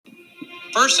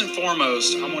First and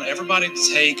foremost, I want everybody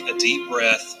to take a deep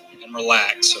breath and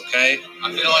relax, okay? I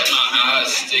feel like my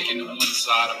eyes sticking to one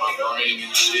side of my brain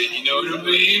and shit, you know what I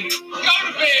mean? Go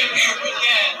to bed here with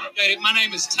that. Okay, my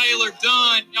name is Taylor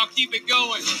Dunn. Y'all keep it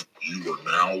going. You are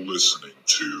now listening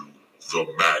to the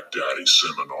Mac Daddy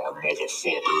Seminar,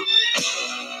 motherfucker.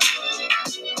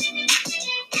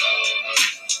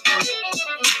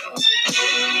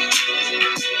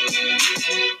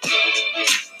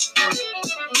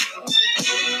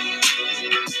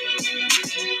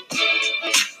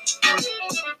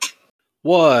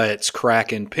 What's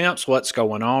cracking, pimps? What's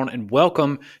going on? And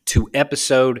welcome to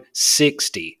episode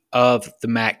 60 of the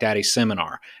Mac Daddy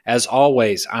Seminar. As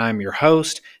always, I'm your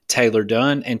host, Taylor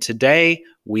Dunn, and today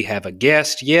we have a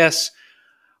guest. Yes,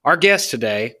 our guest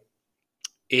today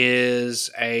is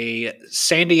a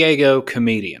San Diego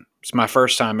comedian. It's my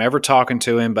first time ever talking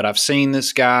to him, but I've seen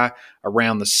this guy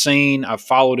around the scene. I've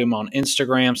followed him on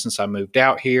Instagram since I moved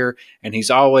out here, and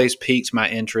he's always piqued my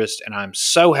interest, and I'm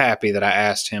so happy that I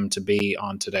asked him to be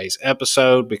on today's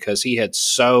episode because he had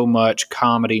so much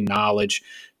comedy knowledge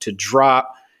to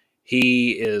drop.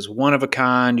 He is one of a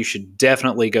kind. You should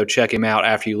definitely go check him out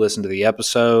after you listen to the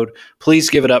episode. Please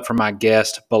give it up for my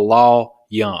guest, Bilal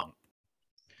Young.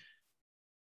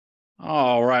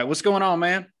 All right. What's going on,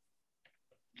 man?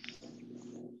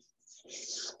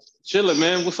 Chilling,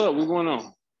 man. What's up? What's going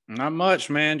on? Not much,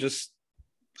 man. Just,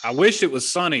 I wish it was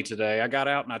sunny today. I got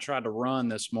out and I tried to run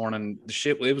this morning.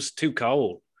 It was too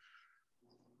cold,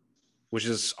 which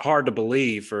is hard to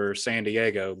believe for San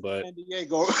Diego, but San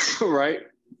Diego, right?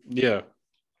 Yeah.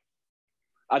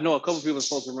 I know a couple people are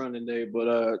supposed to run today,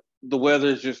 but the weather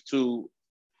is just too.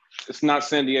 It's not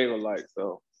San Diego like,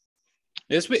 so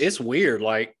it's weird.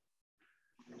 Like,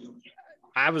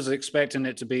 I was expecting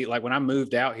it to be like when I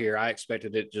moved out here, I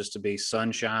expected it just to be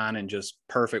sunshine and just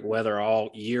perfect weather all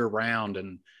year round.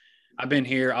 And I'll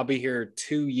be here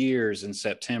 2 years in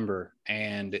September,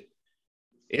 and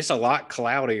it's a lot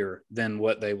cloudier than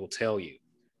what they will tell you.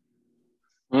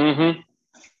 Mm-hmm.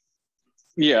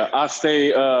 Yeah, I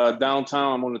stay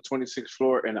downtown. I'm on the 26th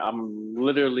floor, and I'm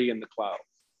literally in the clouds.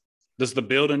 Does the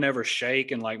building ever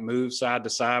shake and like move side to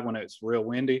side when it's real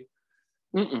windy?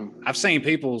 Mm-mm. I've seen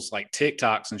people's like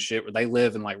TikToks and shit where they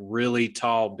live in like really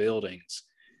tall buildings,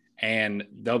 and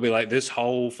they'll be like, this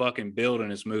whole fucking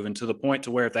building is moving to the point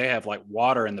to where if they have like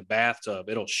water in the bathtub,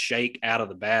 it'll shake out of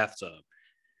the bathtub.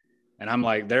 And I'm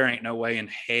like, there ain't no way in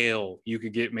hell you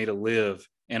could get me to live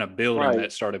in a building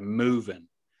that started moving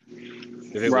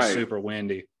if it was super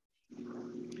windy.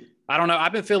 I don't know.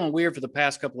 I've been feeling weird for the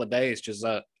past couple of days. Just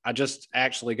I just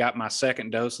actually got my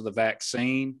second dose of the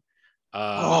vaccine.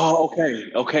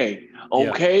 Okay.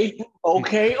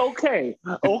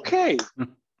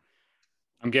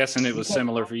 I'm guessing it was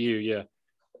similar for you, yeah.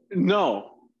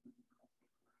 No,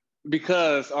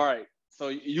 because all right. So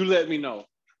you let me know.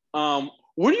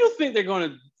 Where do you think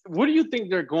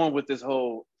they're going with this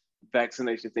whole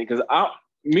vaccination thing? Because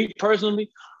me personally,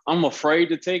 I'm afraid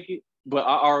to take it, but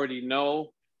I already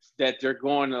know that they're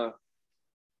going to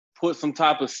put some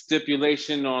type of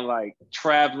stipulation on like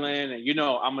traveling, and I'm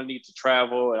gonna need to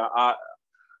travel. And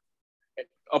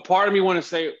a part of me want to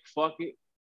say fuck it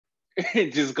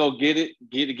and just go get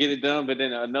it done. But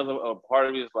then another part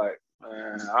of me is like,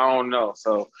 I don't know.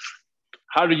 So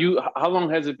how long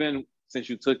has it been since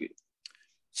you took it?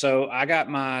 So I got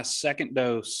my second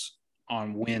dose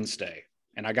on Wednesday,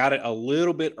 and I got it a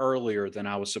little bit earlier than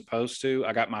I was supposed to.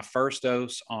 I got my first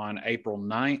dose on April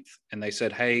 9th, and they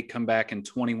said, hey, come back in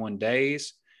 21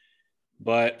 days.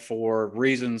 But for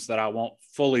reasons that I won't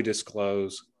fully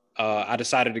disclose, I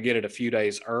decided to get it a few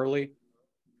days early.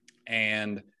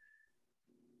 And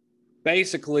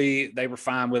basically, they were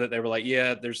fine with it. They were like,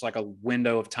 yeah, there's like a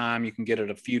window of time. You can get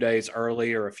it a few days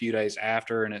early or a few days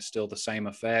after, and it's still the same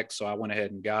effect. So I went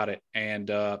ahead and got it. And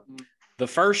the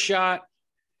first shot,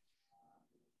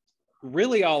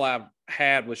 really all I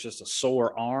had was just a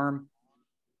sore arm.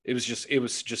 It was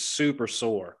just super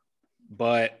sore.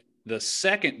 But the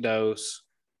second dose,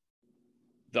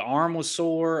 the arm was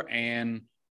sore, and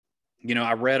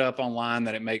I read up online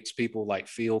that it makes people like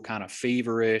feel kind of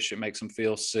feverish. It makes them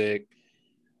feel sick.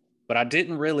 But I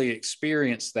didn't really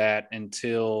experience that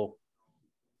until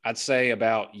I'd say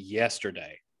about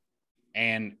yesterday.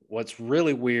 And what's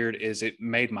really weird is it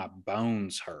made my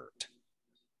bones hurt.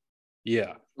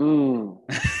 Yeah.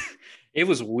 It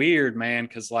was weird, man,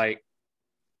 because like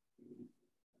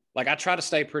I try to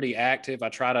stay pretty active. I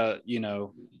try to,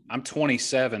 I'm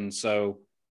 27, so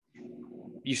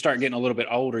you start getting a little bit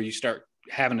older, you start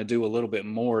having to do a little bit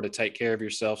more to take care of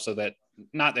yourself, so that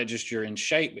not that just you're in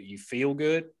shape, but you feel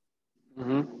good.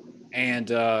 Mm-hmm.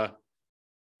 And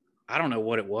I don't know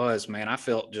what it was, man. I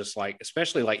felt just like,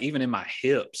 especially like even in my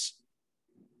hips.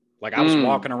 Like I was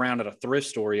walking around at a thrift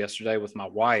store yesterday with my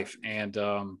wife, and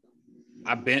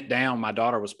I bent down. My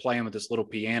daughter was playing with this little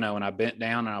piano, and I bent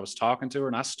down and I was talking to her,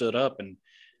 and I stood up, and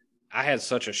I had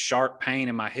such a sharp pain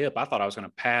in my hip. I thought I was going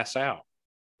to pass out.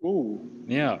 Ooh.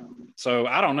 Yeah. So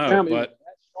I don't know, Damn, but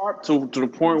sharp to the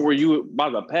point where you were about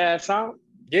to pass out.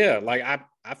 yeah, like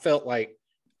I felt like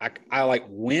I like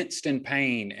winced in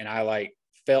pain, and I like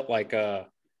felt like a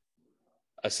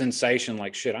sensation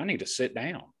like, shit, I need to sit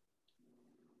down.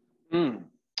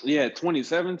 Yeah,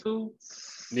 27 too.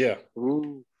 Yeah.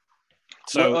 Ooh.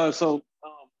 So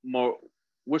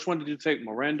which one did you take,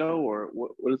 Miranda or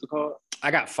what is it called? I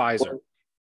got Pfizer.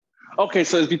 Okay,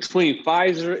 so it's between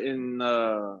Pfizer and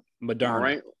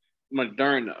Moderna.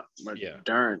 Moderna. Yeah.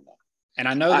 And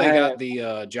I know they got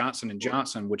the Johnson &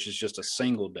 Johnson, which is just a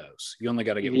single dose. You only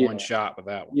got to get one shot with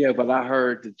that one. Yeah, but I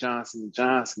heard the Johnson &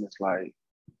 Johnson is like...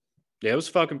 Yeah, it was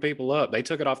fucking people up. They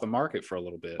took it off the market for a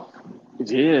little bit.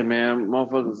 Yeah, man.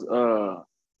 Motherfuckers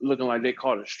looking like they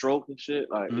caught a stroke and shit.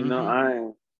 Like, you know,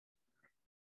 I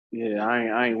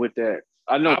ain't with that.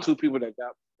 I know two people that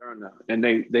got Moderna, and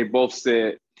they both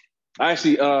said...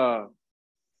 Actually,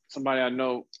 somebody I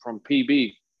know from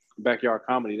PB, Backyard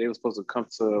Comedy, they were supposed to come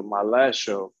to my last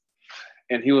show,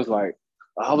 and he was like,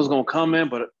 I was gonna come in,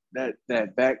 but that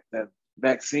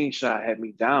vaccine shot had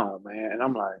me down, man. And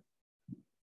I'm like,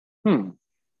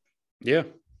 Yeah.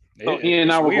 So he and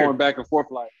I were going back and forth,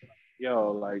 like,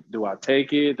 yo, like, do I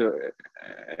take it? And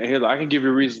he's like, I can give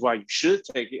you reasons why you should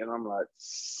take it. And I'm like,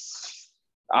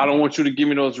 I don't want you to give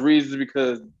me those reasons,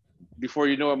 because before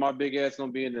you know it, my big ass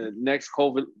gonna be in the next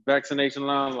COVID vaccination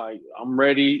line. Like, I'm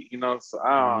ready, you know. So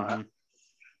I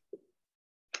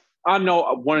know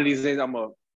one of these days I'm gonna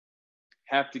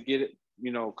have to get it,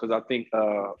 you know, because I think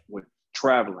with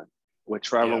traveling with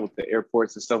the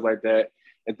airports and stuff like that,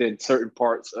 and then certain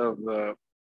parts of the,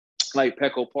 like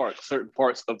Petco Park, certain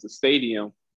parts of the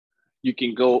stadium, you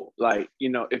can go, like, you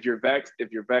know, if you're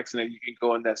vaccinated, you can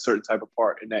go in that certain type of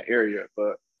part in that area.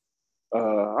 But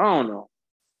I don't know.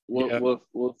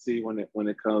 We'll see when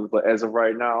it comes. But as of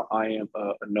right now, I am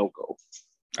a no-go.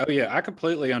 Oh yeah, I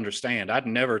completely understand. I'd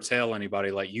never tell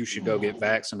anybody like you should go get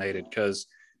vaccinated, because,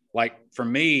 like, for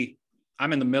me,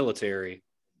 I'm in the military,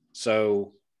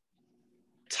 so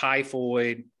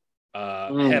typhoid,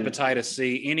 hepatitis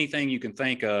C, anything you can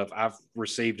think of, I've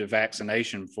received a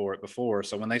vaccination for it before.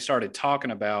 So when they started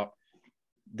talking about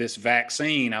this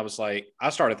vaccine, I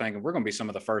started thinking we're going to be some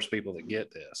of the first people that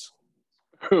get this.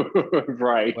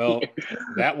 Right. Well,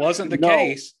 that wasn't the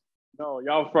case. No,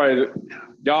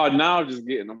 y'all now just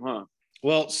getting them, huh?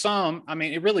 Well, I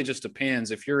mean, it really just depends.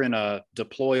 If you're in a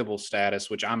deployable status,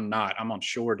 which I'm not, I'm on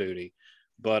shore duty,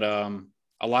 but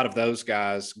a lot of those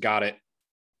guys got it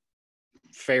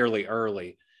fairly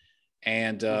early.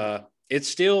 And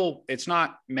it's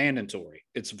not mandatory.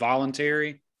 It's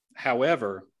voluntary.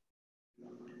 However,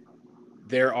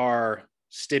 there are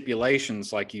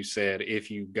stipulations, like you said,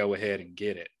 if you go ahead and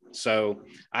get it. So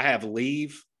I have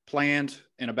leave planned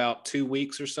in about 2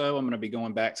 weeks or so. I'm going to be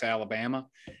going back to Alabama.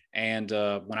 And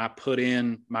when I put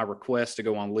in my request to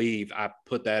go on leave, I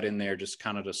put that in there just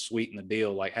kind of to sweeten the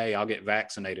deal. Like, hey, I'll get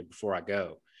vaccinated before I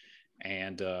go.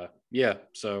 And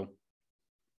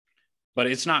but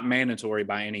it's not mandatory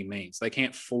by any means. They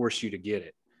can't force you to get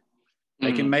it.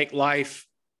 They can make life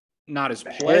not as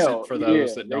pleasant for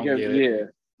those that don't get it.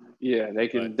 Yeah, they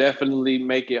can definitely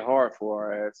make it hard for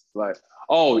our ass. Like,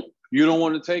 oh, you don't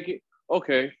want to take it?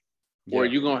 Okay. Yeah. Or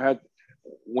you're going to have,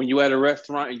 when you at a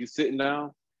restaurant and you're sitting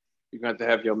down, you're going to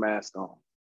have your mask on.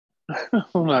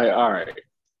 I'm like, all right.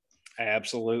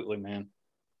 Absolutely, man.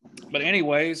 But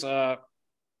anyways, so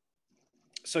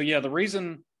yeah, the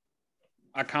reason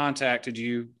I contacted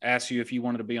you, asked you if you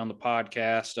wanted to be on the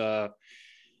podcast,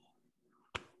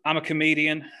 I'm a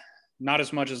comedian, not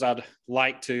as much as I'd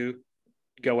like to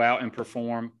go out and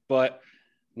perform, but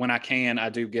when I can, I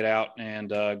do get out and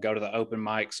go to the open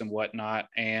mics and whatnot.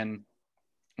 And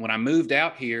when I moved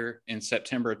out here in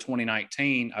September of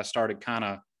 2019, I started kind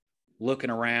of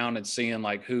looking around and seeing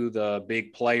like who the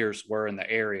big players were in the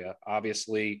area.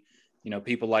 Obviously, you know,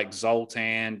 people like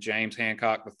Zoltan, James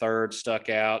Hancock III stuck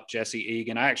out, Jesse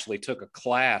Egan. I actually took a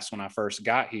class when I first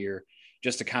got here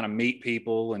just to kind of meet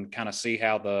people and kind of see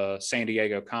how the San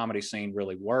Diego comedy scene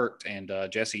really worked. And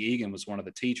Jesse Egan was one of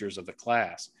the teachers of the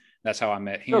class. That's how I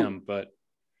met him. But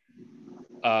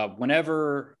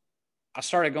whenever I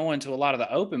started going to a lot of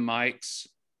the open mics,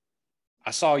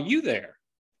 I saw you there.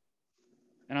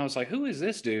 And I was like, who is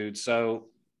this dude? So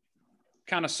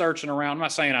kind of searching around. I'm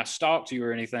not saying I stalked you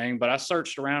or anything, but I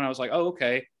searched around. And I was like, oh,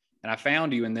 okay. And I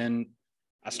found you. And then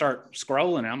I start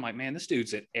scrolling and I'm like, man, this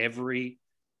dude's at every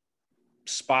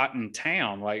spot in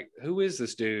town. Like, who is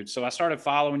this dude? So I started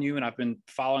following you, and I've been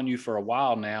following you for a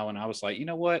while now. And I was like, you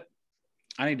know what?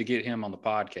 I need to get him on the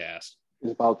podcast.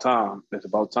 It's about time. It's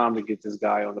about time to get this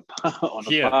guy on the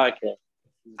Yeah.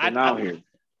 podcast.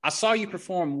 I saw you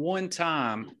perform one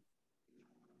time,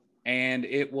 and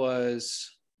it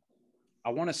was, I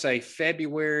want to say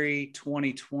February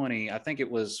 2020. I think it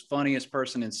was Funniest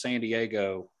Person in San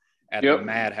Diego at the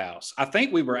Madhouse. I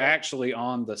think we were actually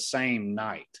on the same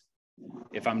night,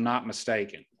 if I'm not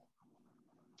mistaken.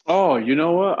 Oh, you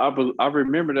know what? I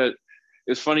remember that.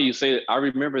 It's funny you say that. I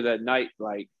remember that night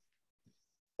like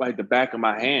the back of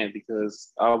my hand,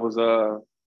 because I was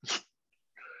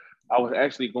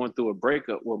actually going through a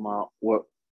breakup with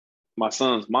my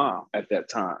son's mom at that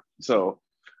time. So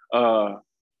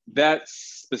that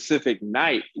specific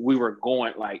night we were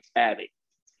going like at it,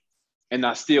 and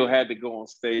I still had to go on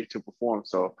stage to perform.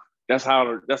 So that's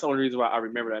the only reason why I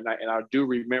remember that night. And I do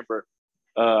remember,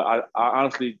 I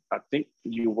honestly, I think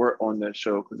you were on that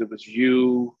show, because it was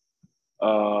you,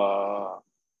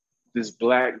 this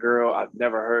black girl I've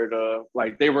never heard of.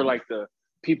 Like, they were like the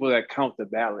people that count the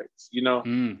ballots, you know?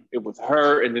 It was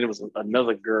her, and then it was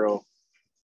another girl.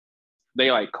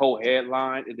 They like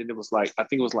co-headlined, and then it was like, I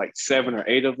think it was like 7 or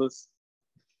 8 of us,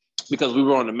 because we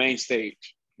were on the main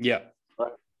stage. Yeah.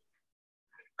 Right.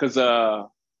 Because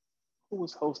who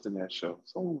was hosting that show?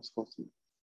 Someone was hosting it.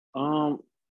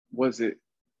 Was it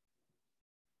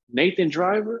Nathan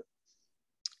Driver?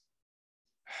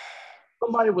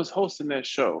 Somebody was hosting that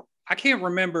show. I can't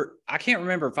remember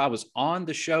if I was on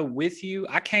the show with you.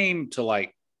 I came to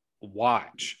like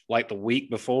watch like the week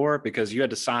before, because you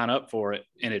had to sign up for it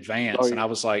in advance. Oh, yeah. And I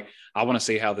was like, I want to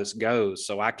see how this goes.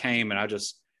 So I came and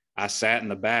I sat in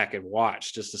the back and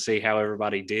watched just to see how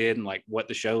everybody did and like what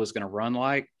the show was going to run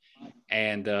like.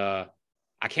 And I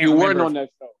can't remember. You weren't on that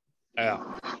show. Yeah.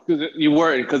 Because you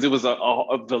weren't, because it was a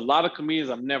lot of comedians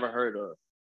I've never heard of.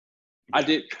 I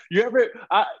did.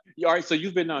 All right, so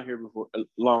you've been out here before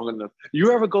long enough.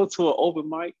 You ever go to an open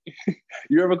mic?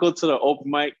 You ever go to the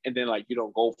open mic and then like you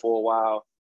don't go for a while,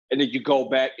 and then you go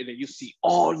back and then you see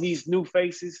all these new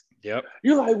faces? Yep.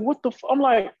 You're like, what the? I'm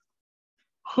like,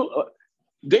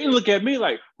 they look at me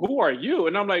like, who are you?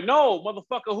 And I'm like, no,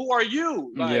 motherfucker, who are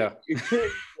you? Like, yeah.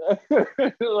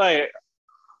 Like,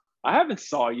 I haven't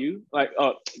saw you. Like,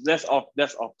 that's off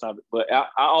topic. But I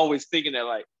always thinking that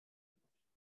like,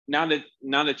 now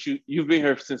that you've been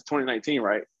here since 2019,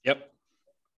 right? Yep.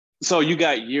 So you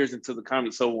got years into the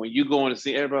comedy. So when you go in to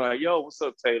see everybody, like, yo, what's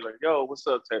up, Taylor? Yo, what's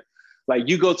up, Taylor? Like,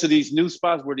 you go to these new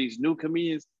spots where these new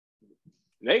comedians,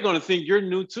 they're gonna think you're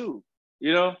new too,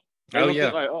 you know? Oh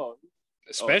yeah. Like,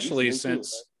 especially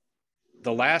since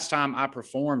the last time I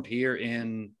performed here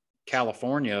in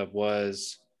California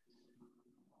was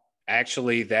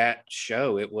actually that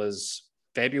show. It was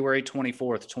February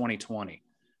 24th, 2020.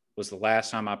 Was the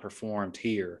last time I performed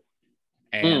here.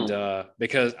 And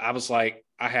because I was like,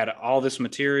 I had all this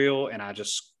material and I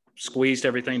just squeezed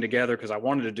everything together because I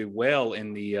wanted to do well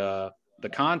in the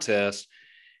contest.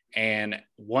 And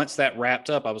once that wrapped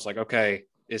up, I was like, okay,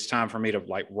 it's time for me to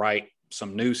like write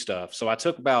some new stuff. So I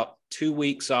took about 2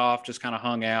 weeks off, just kind of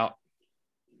hung out.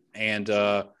 And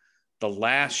the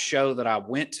last show that I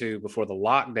went to before the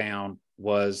lockdown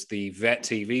was the Vet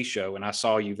TV show. And I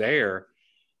saw you there.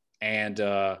 And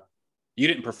you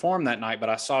didn't perform that night, but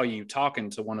I saw you talking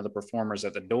to one of the performers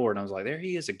at the door, and I was like, there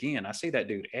he is again. I see that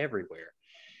dude everywhere.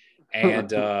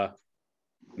 And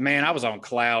man, I was on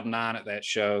cloud 9 at that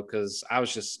show because I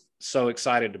was just so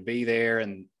excited to be there.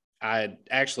 And I had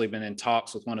actually been in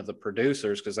talks with one of the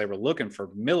producers because they were looking for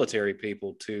military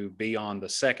people to be on the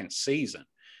 2nd season.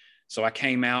 So I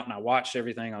came out and I watched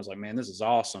everything. I was like, man, this is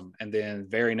awesome. And then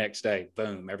very next day,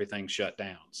 boom, everything shut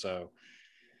down. So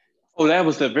oh, that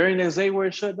was the very next day where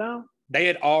it shut down? They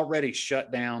had already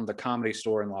shut down the Comedy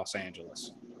Store in Los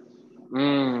Angeles.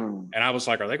 And I was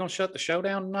like, are they going to shut the show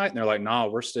down tonight? And they're like, no,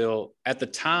 we're still. At the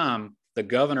time, the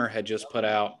governor had just put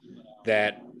out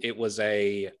that it was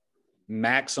a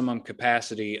maximum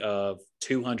capacity of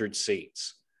 200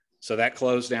 seats. So that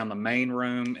closed down the main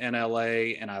room in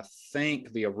LA and I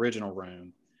think the original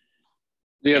room.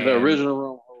 Yeah, the original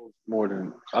room holds more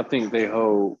than, I think they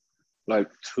hold like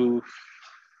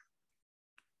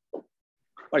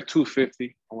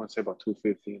 250. I want to say about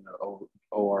 250 in the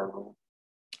OR room.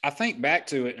 I think back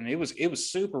to it, and it was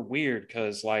super weird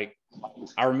because, like,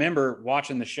 I remember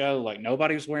watching the show, like,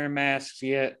 nobody was wearing masks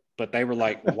yet, but they were,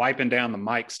 like, wiping down the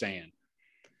mic stand.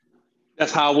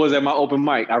 That's how I was at my open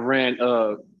mic. I ran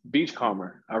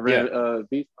Beachcomber. Beachcomber,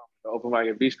 the open mic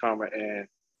at Beachcomber, and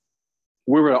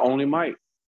we were the only mic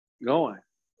going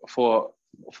for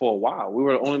for a while. We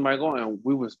were the only mic on, and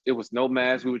it was no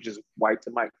mask. We would just wipe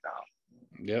the mic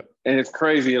down. Yep. And it's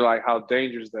crazy, like how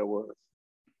dangerous that was.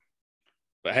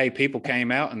 But hey, people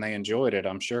came out and they enjoyed it,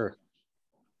 I'm sure.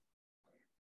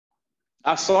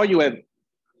 I saw you at.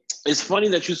 It's funny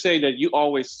that you say that you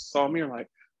always saw me. I'm like,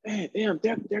 man, damn,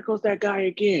 there goes that guy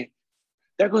again.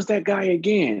 There goes that guy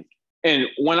again. And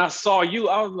when I saw you,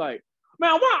 I was like,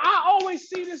 man, why I always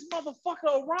see this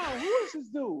motherfucker around? Who is this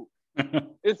dude?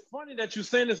 It's funny that you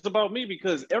saying this about me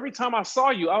because every time I saw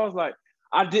you, I was like,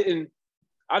 I didn't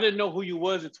know who you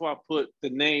was until I put the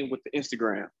name with the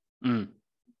Instagram. Mm.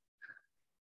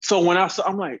 So when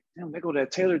I'm like, damn, there go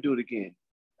that Taylor dude again.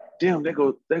 Damn, there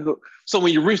go. So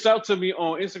when you reached out to me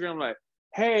on Instagram, like,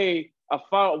 hey,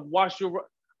 watched your.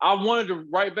 I wanted to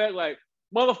write back like,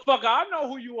 motherfucker, I know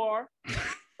who you are.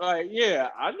 Like, yeah,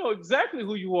 I know exactly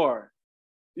who you are.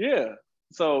 Yeah.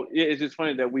 So yeah, it's just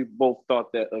funny that we both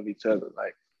thought that of each other.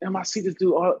 Like, damn, I see this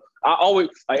dude. I always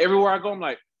like everywhere I go, I'm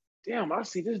like, damn, I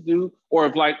see this dude. Or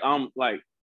if like I'm like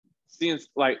seeing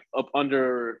like up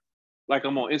under, like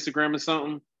I'm on Instagram or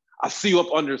something, I see you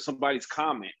up under somebody's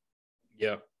comment.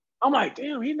 Yeah. I'm like,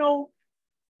 damn, he know.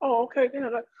 Oh, okay,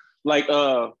 damn. Like,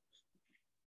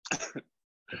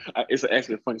 it's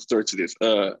actually a funny story to this.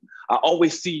 I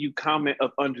always see you comment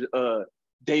up under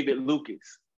David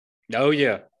Lucas. Oh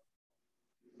yeah.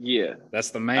 Yeah. That's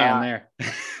the man there.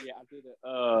 Yeah,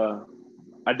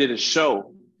 I did a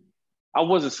show. I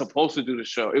wasn't supposed to do the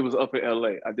show. It was up in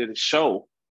LA. I did a show.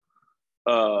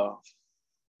 And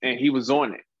he was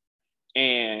on it.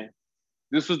 And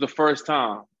this was the first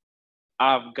time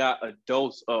I've got a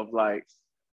dose of like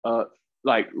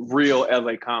real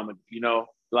LA comedy, you know?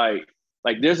 Like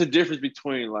there's a difference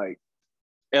between like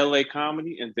LA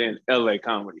comedy and then LA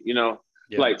comedy, you know?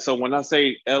 Yeah. Like, so when I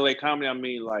say LA comedy, I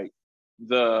mean like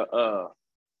the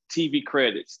TV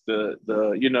credits, the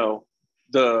you know,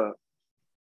 the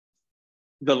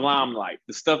limelight,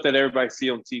 the stuff that everybody see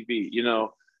on TV, you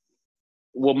know?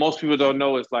 What most people don't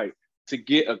know is like to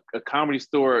get a comedy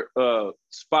store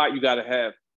spot, you gotta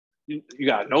have you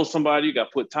gotta know somebody, you gotta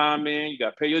put time in, you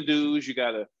gotta pay your dues, you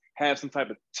gotta have some type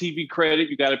of TV credit,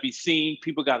 you gotta be seen,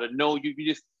 people gotta know you.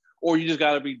 You just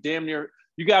gotta be damn near,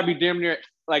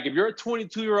 like if you're a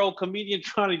 22-year-old comedian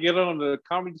trying to get on the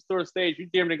comedy store stage, you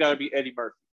damn near gotta be Eddie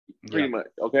Murphy, pretty much,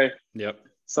 okay? Yep.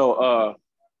 So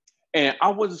and I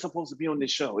wasn't supposed to be on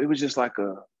this show. It was just like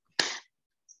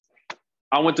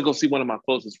I went to go see one of my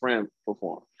closest friends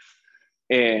perform.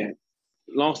 And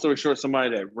long story short, somebody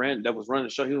that was running the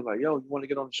show, he was like, yo, you want to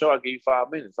get on the show? I'll give you 5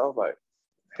 minutes. I was like,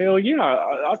 hell yeah,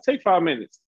 I'll take 5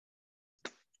 minutes.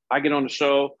 I get on the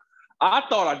show. I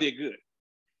thought I did good.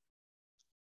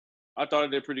 I thought I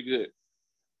did pretty good.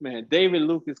 Man, David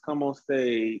Lucas come on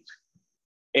stage.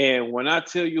 And when I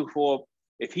tell you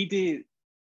if he did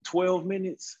 12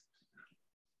 minutes,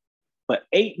 but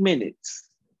 8 minutes,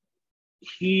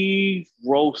 he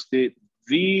roasted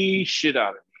the shit out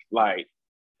of me. Like,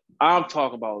 I'm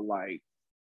talking about like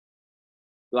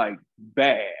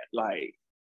bad, like,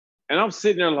 and I'm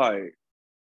sitting there like,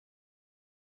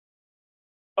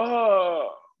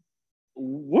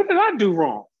 what did I do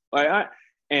wrong?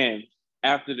 And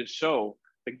after the show,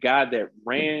 the guy that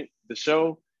ran the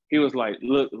show, he was like,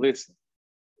 look, listen,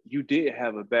 you did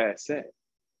have a bad set,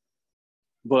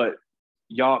 but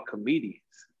y'all comedians.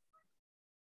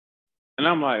 And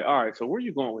I'm like, all right, so where are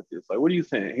you going with this? Like, what are you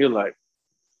saying? He's like,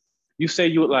 you say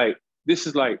you like, this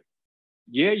is like,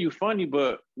 yeah, you funny,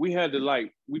 but we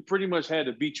pretty much had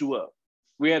to beat you up.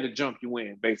 We had to jump you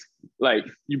in, basically. Like,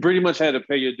 you pretty much had to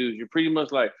pay your dues. You're pretty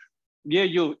much like,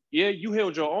 you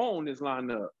held your own this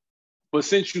lineup. But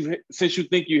since you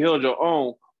think you held your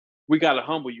own, we gotta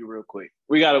humble you real quick.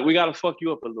 We gotta fuck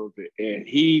you up a little bit. And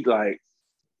he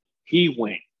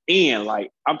went in,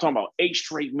 like, I'm talking about 8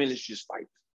 straight minutes, just like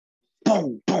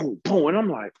boom, boom, boom. And I'm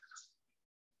like,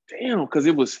 damn, because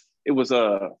it was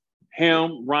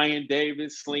him, Ryan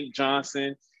Davis, Slink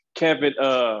Johnson, Kevin,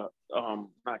 not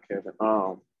Kevin,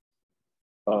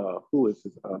 who is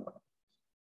this?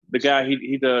 The guy,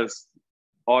 he does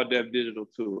All Dev Digital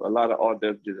too, a lot of All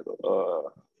Dev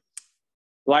Digital.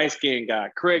 Light-skinned guy,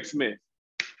 Craig Smith.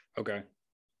 Okay.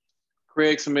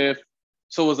 Craig Smith.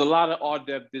 So it was a lot of All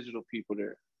Dev Digital people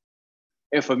there.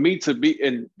 And for me to be,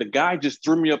 and the guy just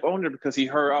threw me up on there because he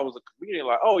heard I was a comedian,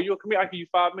 like, oh, you a comedian? I give you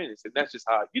 5 minutes. And that's just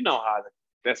how, you know how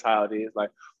that's how it is.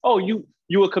 Like, oh, you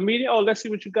a comedian? Oh, let's see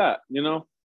what you got. You know,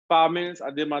 5 minutes,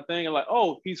 I did my thing, and like,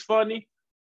 oh, he's funny.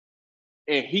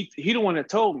 And he the one that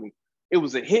told me it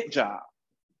was a hit job.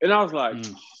 And I was like,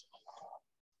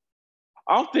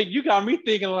 I don't think, you got me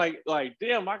thinking like,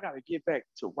 damn, I gotta get back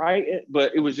to write it.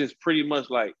 But it was just pretty much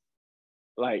like,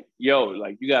 yo,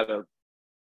 like, you gotta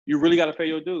you really got to pay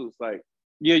your dues. Like,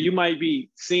 yeah, you might be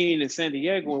seen in San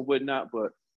Diego and whatnot,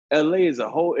 but LA is a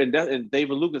whole. And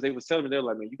David Lucas, they was telling me, they're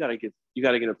like, man, you gotta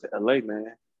get up to LA,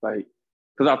 man. Like,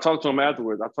 because I talked to him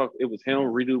afterwards. It was him,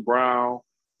 Redo Brown,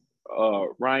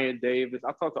 Ryan Davis.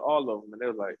 I talked to all of them, and they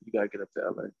were like, you gotta get up to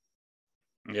LA.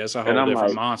 Yeah, it's a whole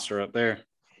different monster up there.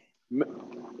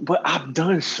 But I've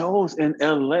done shows in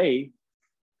LA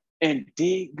and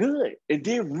did good. It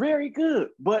did very good.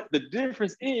 But the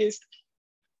difference is,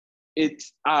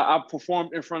 I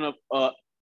performed in front of a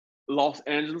Los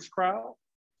Angeles crowd,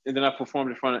 and then I performed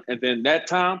in front of, and then that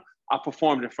time I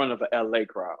performed in front of an LA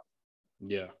crowd.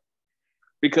 Yeah.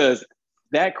 Because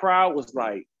that crowd was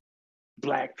like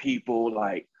Black people,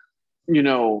 like, you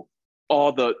know,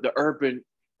 all the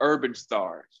urban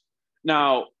stars.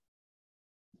 Now,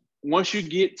 once you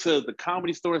get to the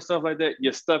Comedy Store and stuff like that,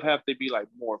 your stuff have to be like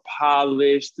more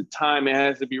polished. The timing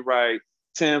has to be right,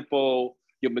 tempo.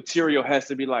 Your material has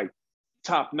to be like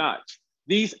top notch.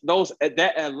 At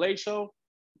that LA show,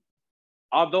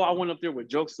 although I went up there with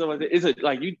jokes stuff like that,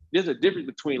 there's a difference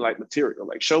between like material,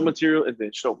 like show material and then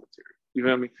show material. You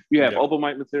feel me? You have open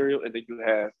mic material and then you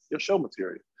have your show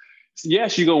material. So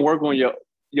yes, you're gonna work on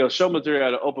your show material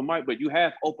at an open mic, but you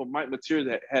have open mic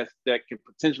material that can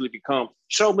potentially become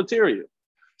show material.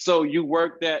 So you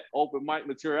work that open mic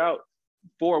material out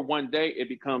for one day, it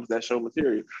becomes that show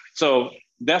material. So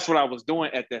that's what I was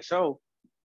doing at that show.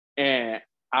 And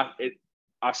I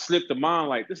slipped the mind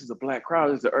like, this is a Black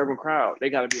crowd, this is an urban crowd. They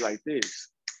gotta be like this.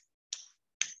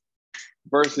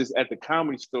 Versus at the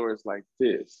Comedy Store, it's like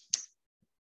this.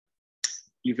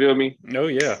 You feel me? Oh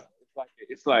yeah.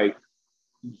 It's like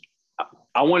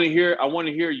I want to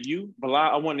hear you,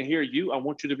 Bilal. I want to hear you. I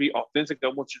want you to be authentic. I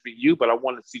want you to be you, but I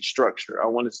want to see structure. I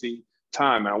want to see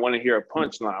time. I want to hear a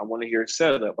punchline. I want to hear a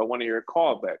setup. I want to hear a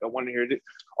callback. I want to hear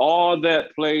all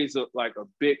that plays like a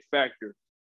big factor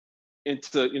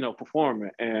into, you know,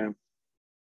 performing. And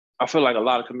I feel like a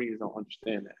lot of comedians don't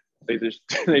understand that.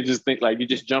 They just think like you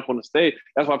just jump on the stage.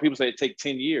 That's why people say it takes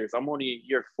 10 years. I'm only in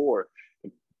year 4.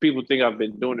 People think I've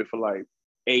been doing it for like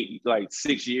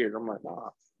 6 years. I'm like, nah,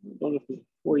 I've been doing it for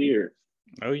 4 years.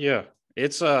 Oh yeah.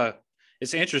 It's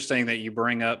interesting that you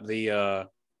bring up the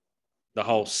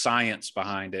whole science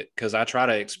behind it, because I try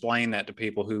to explain that to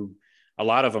people who, a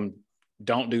lot of them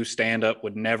don't do stand-up,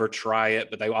 would never try it,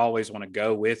 but they always want to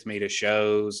go with me to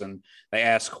shows and they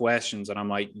ask questions. And I'm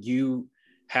like, you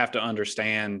have to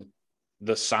understand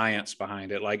the science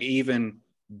behind it. Like, even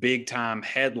big time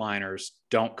headliners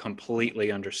don't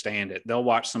completely understand it. They'll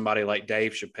watch somebody like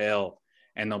Dave Chappelle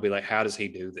and they'll be like, how does he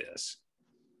do this?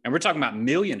 And we're talking about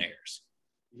millionaires.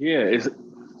 Yeah.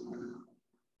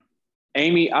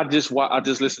 Amy, I just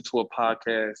listened to a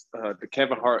podcast, the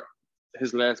Kevin Hart,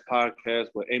 his last podcast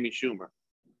with Amy Schumer.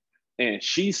 And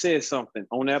she said something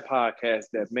on that podcast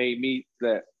that made me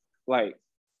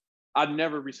I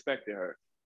never respected her.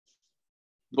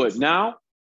 But now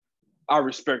I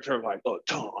respect her like a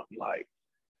ton. Like,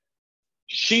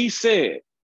 she said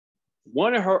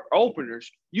one of her openers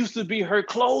used to be her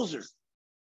closer.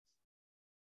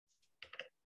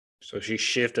 So she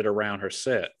shifted around her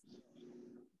set.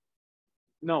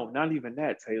 No, not even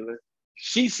that, Taylor.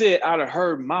 She said out of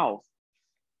her mouth,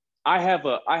 I have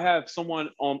an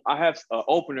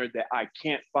opener that I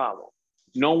can't follow.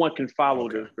 No one can follow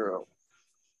this girl.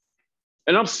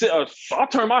 And I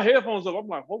turn my headphones up. I'm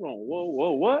like, hold on,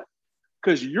 whoa, what?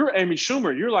 Because you're Amy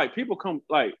Schumer. You're like, people come,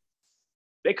 like,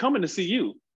 they coming to see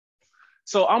you.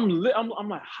 So I'm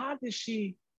like, how did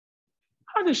she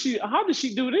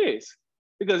do this?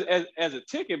 Because as a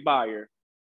ticket buyer,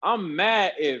 I'm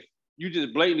mad if you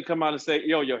just blatantly come out and say,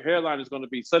 yo, your hairline is going to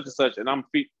be such and such, and I'm,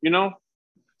 you know?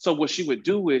 So what she would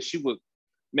do is she would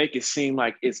make it seem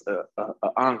like it's a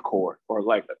encore or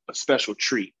like a special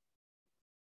treat,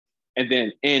 and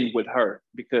then end with her,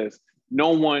 because no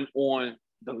one on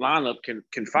the lineup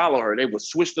can follow her. They would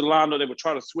switch the lineup. They would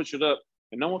try to switch it up,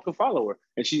 and no one could follow her.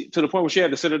 And she, to the point where she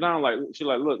had to sit her down. Like, she's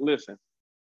like, look, listen,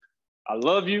 I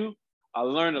love you. I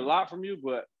learned a lot from you,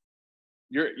 but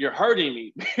you're hurting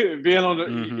me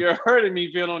you're hurting me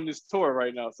being on this tour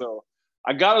right now. So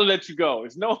I gotta let you go.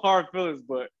 It's no hard feelings,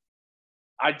 but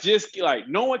I just, like,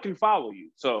 no one can follow you.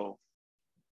 So,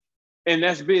 and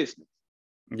that's business.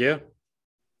 Yeah.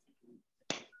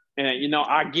 And, you know,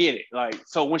 I get it. Like,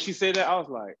 so when she said that, I was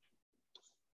like,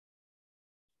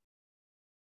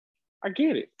 I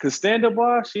get it. Because stand-up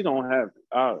wise, she don't have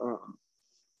it.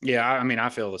 Yeah, I mean, I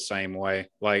feel the same way.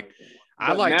 Like,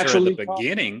 I liked her at the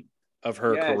beginning of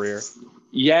her career.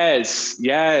 Yes.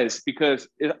 Because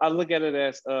I look at it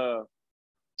as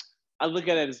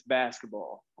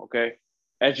basketball. Okay,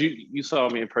 as you saw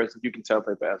me in person, you can tell I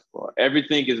play basketball.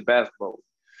 Everything is basketball.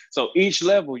 So each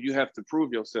level you have to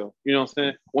prove yourself. You know what I'm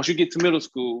saying? Once you get to middle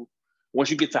school, once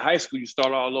you get to high school, you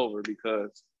start all over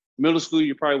because middle school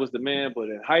you probably was the man, but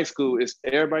in high school it's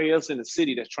everybody else in the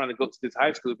city that's trying to go to this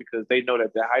high school because they know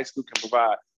that the high school can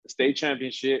provide a state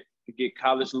championship, to get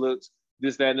college looks,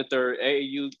 this, that, and the third,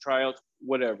 AAU tryouts,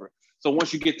 whatever. So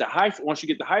once you get to high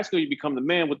school, you become the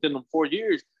man. Within them 4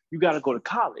 years, you got to go to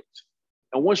college.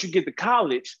 And once you get to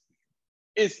college,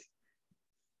 they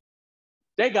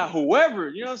got whoever.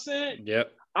 You know what I'm saying?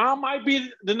 Yep. I might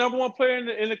be the number one player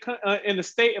in the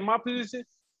state in my position,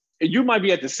 and you might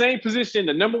be at the same position,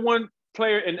 the number one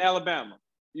player in Alabama.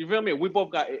 You feel me? We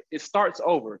both got it. It starts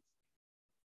over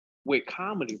with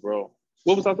comedy, bro.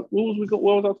 What was I talking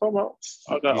about?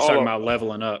 You're talking about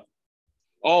leveling up.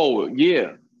 Oh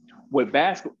yeah, with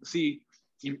basketball. See,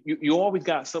 you always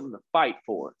got something to fight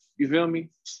for. You feel me?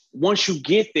 Once you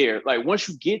get there,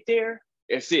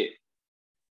 that's it.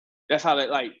 That's how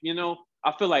I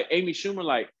feel like Amy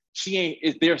Schumer,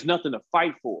 there's nothing to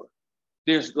fight for.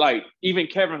 There's even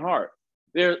Kevin Hart.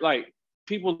 There's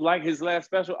people like his last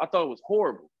special. I thought it was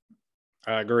horrible.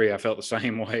 I agree. I felt the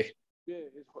same way. Yeah,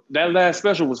 that last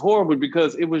special was horrible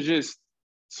because it was just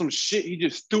some shit he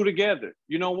just threw together.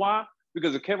 You know why?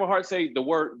 Because if Kevin Hart say the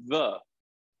word "the,"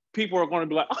 people are going to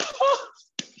be like,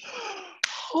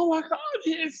 "Oh my God,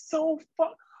 it's so fun,"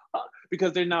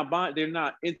 because they're not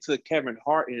into Kevin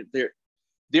Hart, and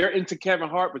they're into Kevin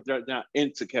Hart, but they're not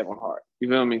into Kevin Hart. You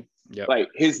feel me? Yep. Like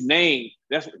his name,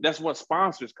 that's what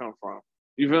sponsors come from.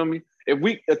 You feel me? If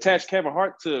we attach Kevin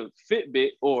Hart to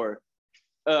Fitbit or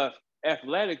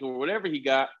Athletic or whatever he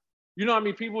got, you know what I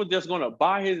mean? People are just gonna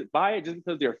buy it just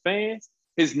because they're fans.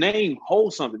 His name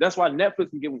holds something. That's why Netflix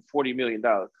can give him $40 million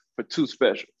for 2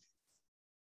 specials.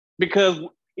 Because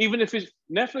even if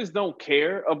Netflix don't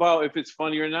care about if it's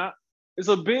funny or not, it's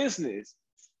a business.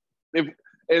 If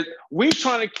we're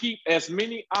trying to keep as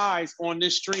many eyes on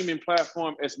this streaming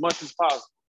platform as much as possible.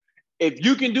 If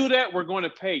you can do that, we're going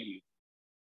to pay you.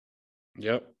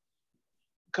 Yep.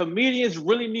 Comedians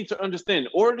really need to understand,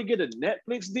 in order to get a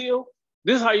Netflix deal,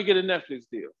 this is how you get a Netflix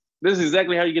deal. This is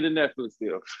exactly how you get a Netflix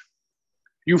deal.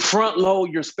 You front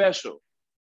load your special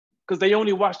because they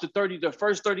only watch the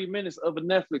first 30 minutes of a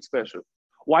Netflix special.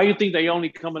 Why do you think they only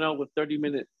coming out with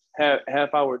 30-minute,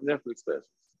 half-hour Netflix specials?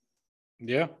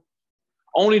 Yeah.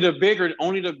 Only the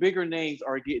bigger names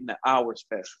are getting the hour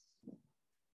special.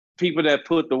 People that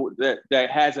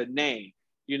that has a name,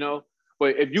 you know.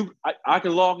 But if I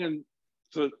can log in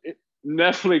to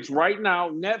Netflix right now,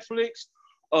 Netflix,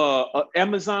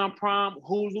 Amazon Prime,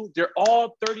 Hulu, they're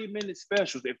all 30-minute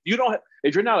specials. If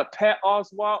you're not a Pat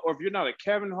Oswalt, or if you're not a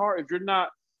Kevin Hart, if you're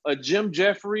not a Jim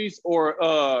Jeffries, or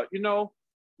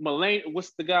Mulaney,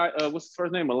 what's the guy? What's his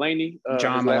first name? Mulaney.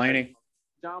 John Mulaney.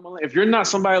 John Mulaney. If you're not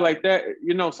somebody like that,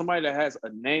 somebody that has a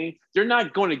name, they're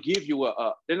not going to give you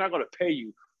they're not going to pay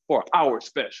you for an hour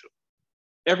special.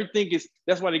 Everything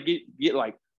that's why they get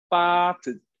like 5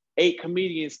 to 8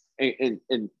 comedians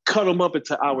and cut them up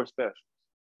into hour specials.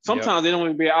 Sometimes they don't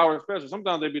even be an hour special.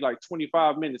 Sometimes they be like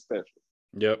 25-minute special.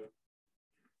 Yep.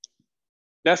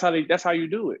 That's how you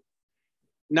do it.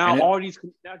 Now you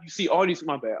see all these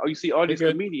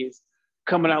comedians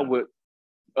coming out with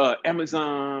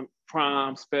Amazon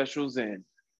Prime specials, and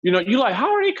you like,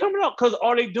 how are they coming out? Because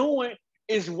all they doing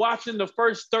is watching the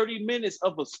first 30 minutes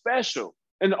of a special,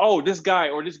 and this guy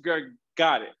or this girl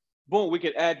got it. Boom, we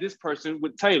could add this person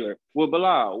with Taylor, with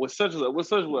Bilal, with such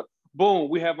a. Boom,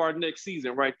 we have our next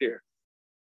season right there.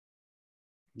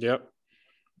 Yep.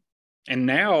 And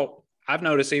now I've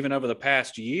noticed even over the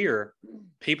past year,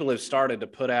 people have started to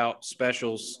put out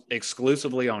specials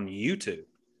exclusively on YouTube.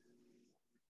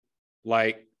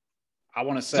 Like, I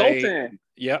want to say, Zoltan.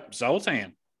 Yep,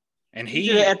 Zoltan. And he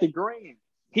did it at the Grand.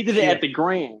 He did it at the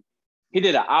Grand. He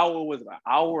did an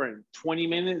hour and 20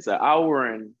 minutes, it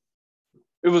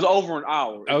was over an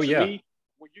hour. Oh, yeah. Me,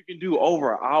 when you can do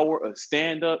over an hour of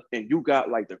stand-up and you got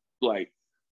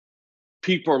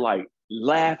people are like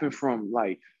laughing from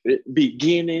like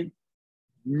beginning,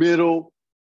 middle,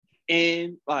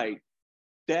 end,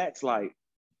 that's what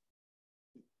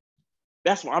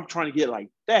I'm trying to get like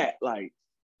that. Like,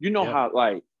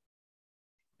 how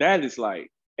that is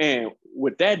like, and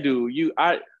with that dude,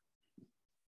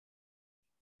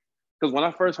 because when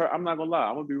I first heard, I'm not gonna lie,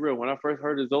 I'm gonna be real. When I first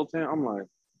heard of Zoltan, I'm like,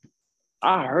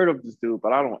 I heard of this dude,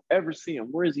 but I don't ever see him.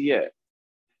 Where is he at?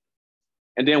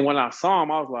 And then when I saw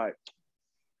him, I was like,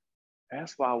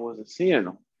 that's why I wasn't seeing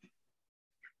him.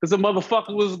 Because the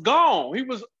motherfucker was gone. He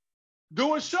was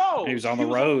doing shows. He was on the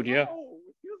road, yeah.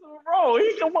 He was on the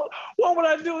road. What would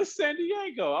I do in San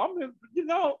Diego?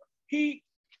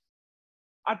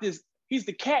 He's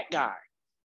the cat guy.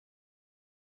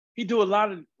 he do a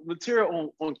lot of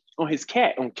material on his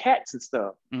on cats and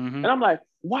stuff. Mm-hmm. And I'm like,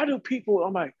 why do people?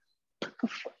 I'm like,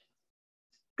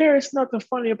 there is nothing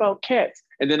funny about cats.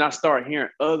 And then I start hearing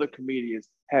other comedians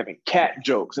having cat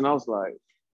jokes, and I was like,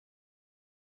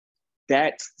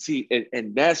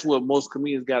 and that's what most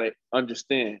comedians gotta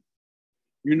understand.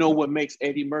 You know what makes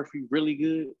Eddie Murphy really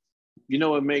good? You know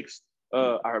what makes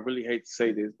I really hate to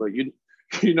say this, but you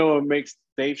know what makes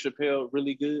Dave Chappelle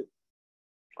really good?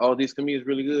 All these comedians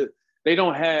really good. They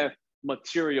don't have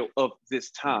material of this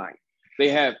time. They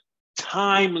have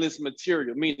timeless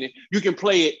material, meaning you can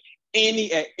play it in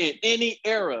any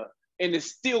era and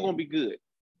it's still gonna be good.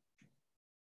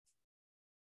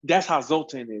 That's how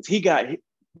Zoltan is. He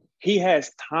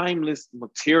has timeless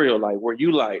material, like where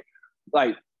you like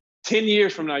 10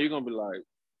 years from now, you're gonna be like,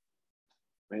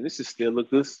 man, this is still a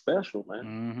good special, man.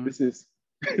 Mm-hmm. This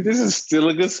is still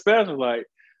a good special. Like,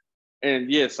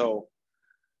 and yeah, so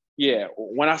yeah,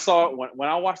 when I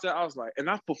watched that, I was like, and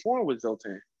I performed with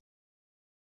Zoltan.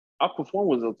 I performed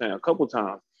with Zoltan a couple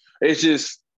times. It's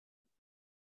just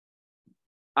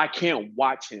I can't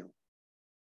watch him.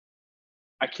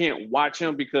 I can't watch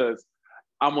him because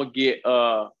I'm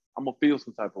gonna feel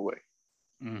some type of way.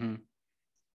 Mm-hmm.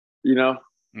 You know?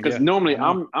 Because normally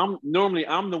I'm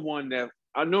the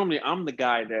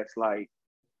guy that's like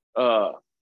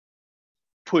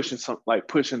pushing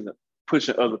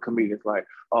other comedians, like,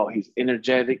 oh, he's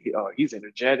energetic, he's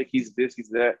this, he's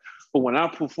that. But when I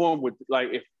perform with,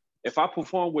 like, if I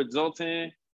perform with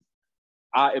Zoltan,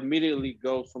 I immediately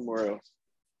go somewhere else.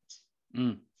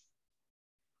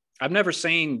 I've never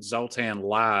seen Zoltan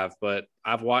live, but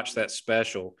I've watched that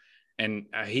special, and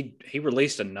he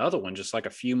released another one just like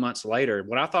a few months later.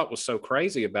 What I thought was so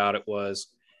crazy about it was,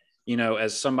 you know,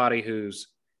 as somebody who's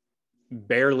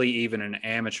barely even an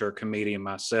amateur comedian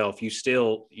myself, you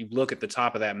look at the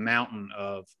top of that mountain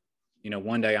of, you know,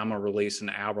 one day I'm gonna release an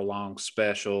hour-long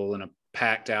special in a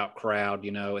packed out crowd,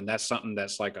 you know, and that's something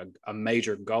that's like a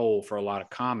major goal for a lot of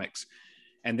comics.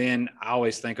 And then I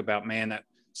always think about, man,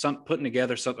 putting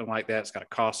together something like that's got to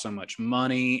cost so much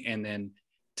money. And then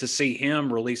to see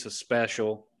him release a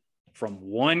special from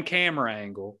one camera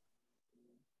angle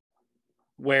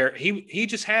where he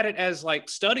just had it as like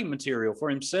study material for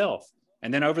himself.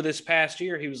 And then over this past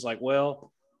year, he was like,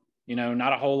 well, you know,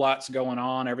 not a whole lot's going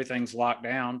on. Everything's locked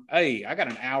down. Hey, I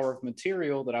got an hour of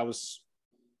material that I was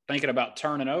thinking about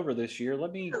turning over this year.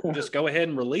 Let me just go ahead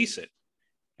and release it.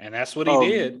 And that's what he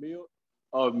did.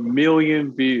 1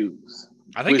 million views.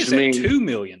 I think it's at 2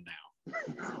 million now.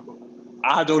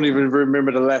 I don't even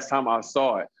remember the last time I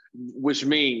saw it, which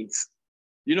means,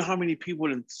 you know how many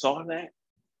people saw that?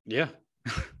 Yeah.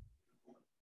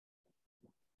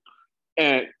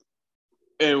 And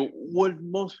what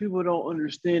most people don't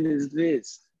understand is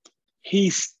this.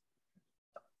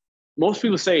 Most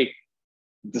people say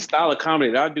the style of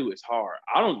comedy that I do is hard.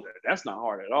 That's not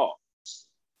hard at all.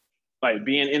 Like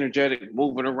being energetic,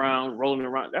 moving around, rolling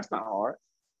around, that's not hard.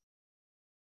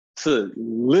 To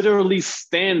literally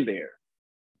stand there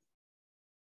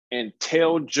and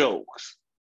tell jokes,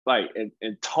 like, and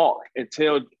talk and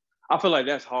tell, I feel like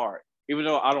that's hard. Even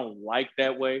though I don't like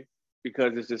that way,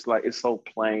 because it's just like, it's so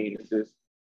plain. It's just,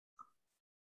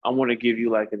 I want to give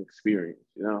you like an experience,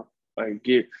 you know?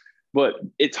 But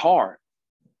it's hard.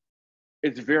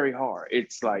 It's very hard.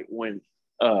 It's like when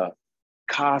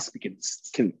Cosby can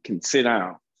sit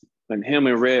down, when him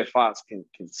and Red Fox can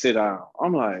sit down.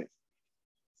 I'm like,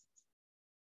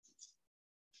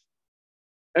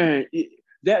 and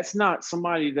that's not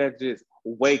somebody that just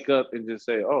wake up and just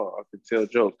say, oh, I can tell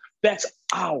jokes. That's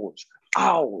hours.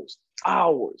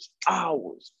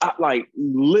 Like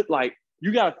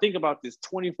you got to think about this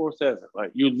 24/7.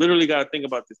 Like you literally got to think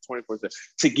about this 24/7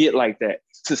 to get like that,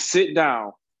 to sit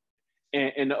down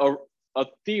in a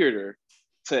theater,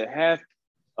 to have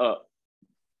a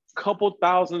couple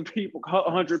thousand people,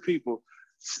 100 people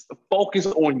focus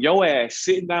on your ass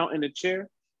sitting down in the chair.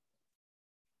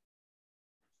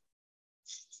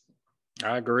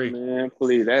 I agree. Man,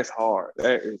 please, that's hard.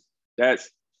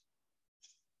 It's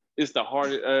the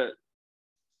hardest.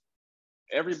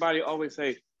 Everybody always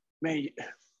say, man,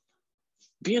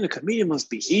 being a comedian must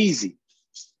be easy.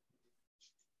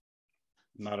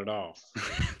 Not at all.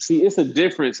 See, it's a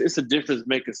difference. It's a difference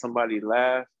making somebody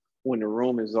laugh when the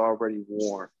room is already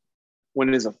warm.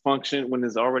 When there's a function, when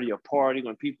there's already a party,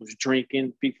 when people's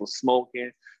drinking, people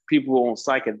smoking, people on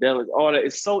psychedelics, all that.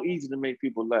 It's so easy to make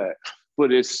people laugh.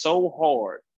 But it's so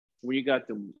hard when you got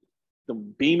them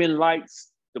beaming lights,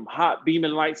 them hot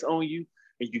beaming lights on you,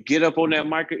 and you get up on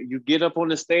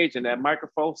the stage and that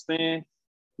microphone stand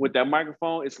with that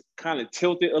microphone, it's kind of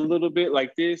tilted a little bit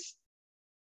like this.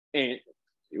 And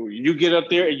You get up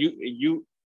there and you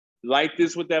like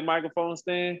this with that microphone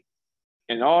stand,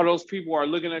 and all those people are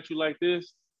looking at you like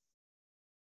this.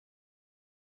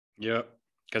 Yep.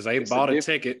 Because they bought a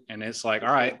ticket, and it's like,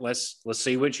 all right, let's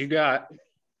see what you got.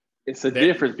 It's a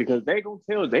difference because they gonna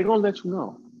let you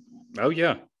know. Oh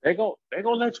yeah. They gonna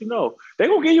let you know. They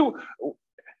gonna give you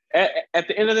at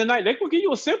the end of the night. They gonna give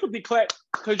you a sympathy clap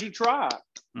because you tried.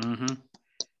 Mm-hmm.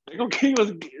 They gonna give you a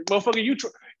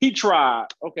motherfucker. He tried.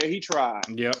 Okay, he tried.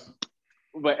 Yep.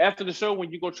 But after the show,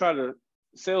 when you go try to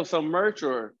sell some merch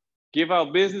or give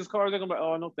out business cards, they're gonna be,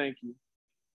 oh no, thank you.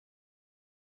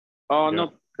 Oh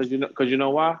no, because you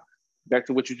know why? Back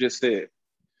to what you just said.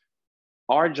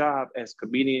 Our job as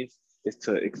comedians is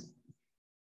to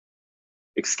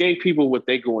escape people what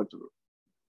they're going through.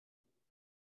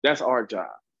 That's our job.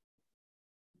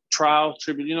 Trials,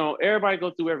 tribute, everybody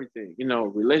go through everything.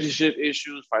 Relationship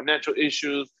issues, financial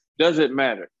issues, doesn't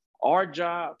matter. Our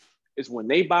job is when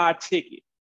they buy a ticket,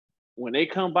 when they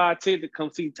come buy a ticket to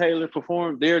come see Taylor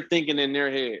perform, they're thinking in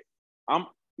their head,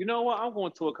 you know what? I'm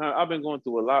going to I've been going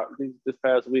through a lot this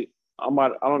past week. I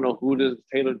don't know who this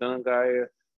Taylor Dunn guy is.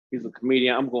 He's a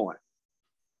comedian. I'm going.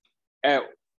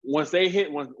 Once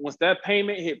that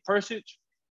payment hit Persich,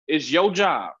 it's your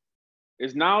job.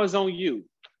 It's on you.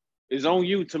 It's on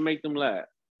you to make them laugh.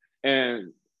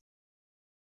 And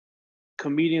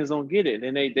comedians don't get it.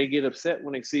 And they get upset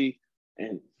when they see,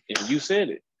 and you said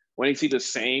it, when they see the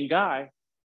same guy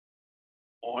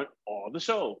on all the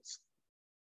shows.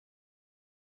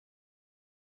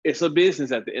 It's a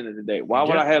business at the end of the day. Why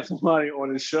would I have somebody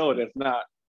on the show that's not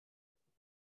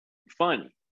funny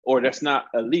or that's not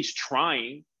at least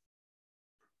trying?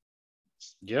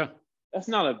 Yeah. That's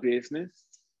not a business.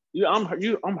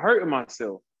 I'm hurting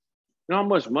myself. You know how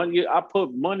much money I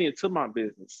put money into my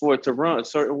business for it to run a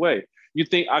certain way. You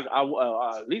think I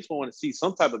at least want to see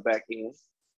some type of back end.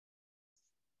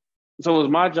 So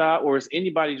it's my job, or it's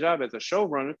anybody's job as a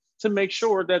showrunner, to make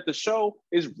sure that the show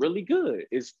is really good.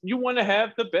 You want to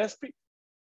have the best people.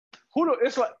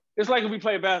 It's like if we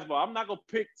play basketball. I'm not gonna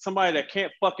pick somebody that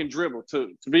can't fucking dribble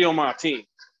to be on my team.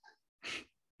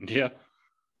 Yeah.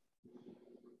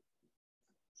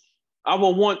 I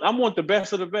want the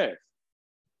best of the best.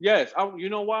 Yes, you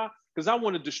know why? Because I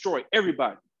want to destroy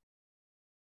everybody.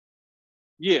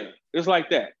 Yeah, it's like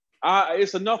that.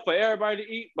 It's enough for everybody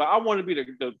to eat, but I want to be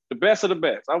the best of the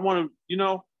best. I want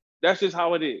to, that's just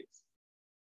how it is.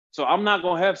 So I'm not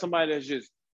gonna have somebody that's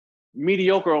just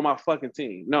mediocre on my fucking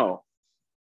team. No.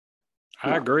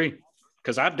 I agree.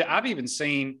 Because I've even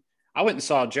seen, I went and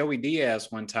saw Joey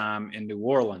Diaz one time in New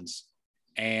Orleans,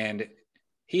 and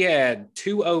he had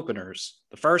two openers.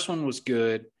 The first one was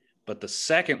good, but the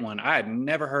second one, I had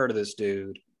never heard of this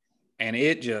dude. And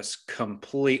it just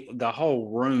the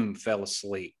whole room fell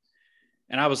asleep.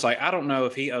 And I was like, I don't know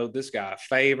if he owed this guy a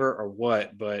favor or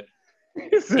what, but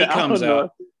he comes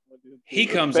out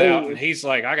and he's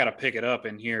like, I got to pick it up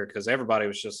in here because everybody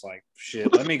was just like,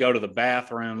 shit, let me go to the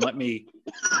bathroom.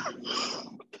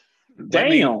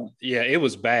 Damn. Yeah, it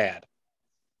was bad.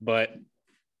 But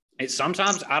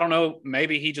sometimes, I don't know,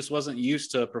 maybe he just wasn't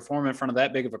used to performing in front of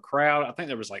that big of a crowd. I think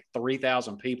there was like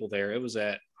 3,000 people there. It was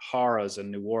at Harrah's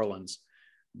in New Orleans.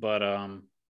 But,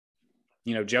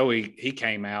 Joey, he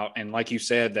came out, and like you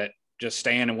said, that just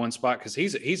staying in one spot, because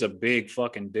he's a big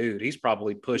fucking dude. He's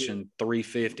probably pushing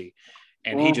 350,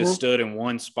 and he just stood in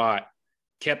one spot,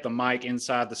 kept the mic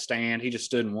inside the stand. He just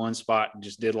stood in one spot and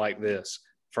just did like this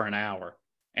for an hour,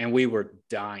 and we were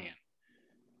dying.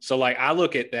 So, like, I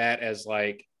look at that as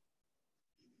like,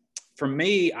 for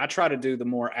me, I try to do the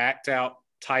more act out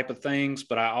type of things,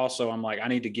 but I'm like, I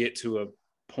need to get to a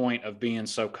point of being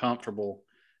so comfortable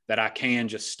that I can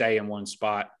just stay in one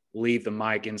spot, leave the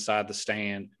mic inside the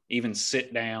stand, even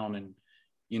sit down and,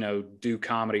 do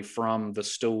comedy from the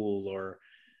stool. Or,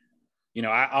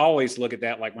 I always look at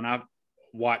that. Like when I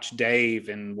watch Dave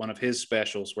in one of his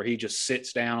specials where he just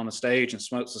sits down on the stage and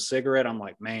smokes a cigarette, I'm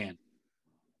like, man,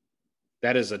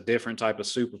 that is a different type of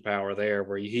superpower there,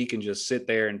 where he can just sit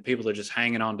there and people are just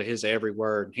hanging on to his every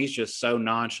word. And he's just so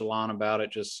nonchalant about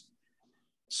it, just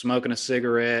smoking a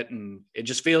cigarette. And it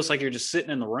just feels like you're just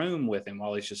sitting in the room with him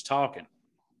while he's just talking.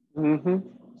 Mm-hmm.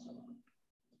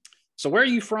 So where are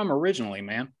you from originally,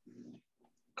 man?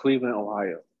 Cleveland,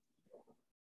 Ohio.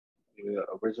 Yeah,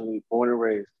 originally born and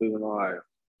raised Cleveland, Ohio.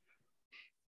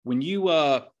 When you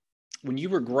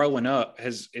were growing up,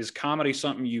 is comedy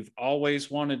something you've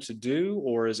always wanted to do,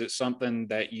 or is it something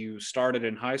that you started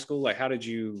in high school? Like, how did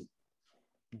you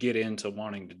get into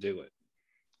wanting to do it?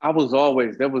 I feel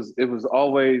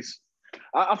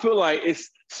like it's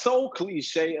so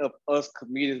cliche of us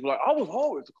comedians, like, I was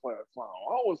always a class clown.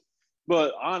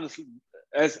 But honestly,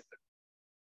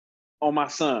 on my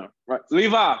son. Right,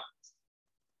 Levi.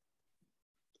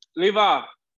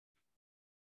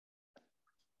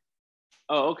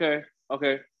 Oh, okay.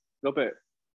 Go back.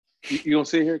 You gonna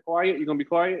sit here quiet? You gonna be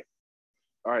quiet?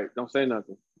 All right. Don't say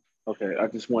nothing. Okay. I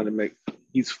just wanted to make.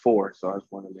 He's 4, so I just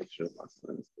want to make sure my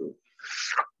son is good.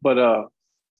 But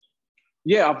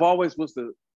yeah, I've always was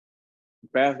the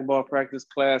basketball practice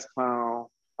class clown.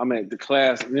 I mean, the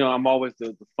class. I'm always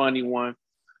the funny one.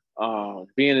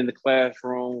 Being in the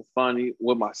classroom, funny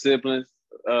with my siblings.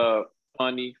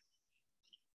 Funny.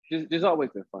 Just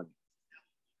always been funny.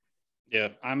 Yeah,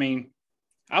 I mean,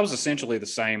 I was essentially the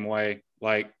same way.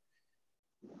 Like,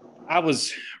 I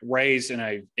was raised in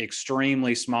a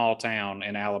extremely small town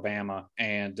in Alabama,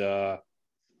 and I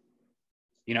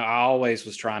always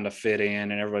was trying to fit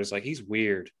in, and everybody's like, "He's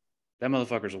weird. That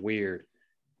motherfucker's weird."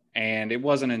 And it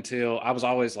wasn't until I was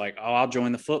always like, "Oh, I'll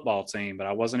join the football team," but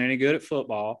I wasn't any good at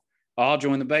football. "Oh, I'll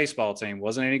join the baseball team.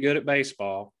 Wasn't any good at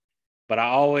baseball. But I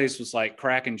always was like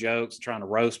cracking jokes, trying to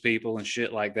roast people and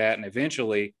shit like that. And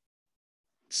eventually,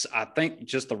 I think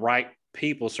just the right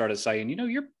people started saying,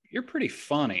 you're pretty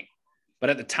funny. But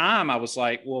at the time, I was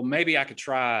like, well, maybe I could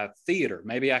try theater.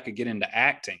 Maybe I could get into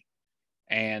acting.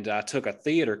 And I took a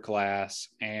theater class,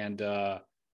 and I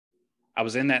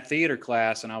was in that theater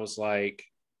class, and I was like,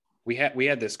 we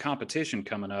had this competition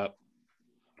coming up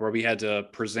where we had to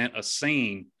present a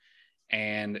scene,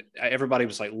 and everybody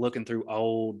was like looking through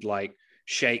old like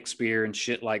Shakespeare and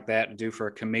shit like that to do for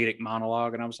a comedic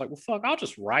monologue. And I was like, well, fuck, I'll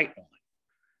just write one.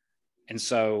 And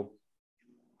so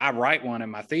I write one,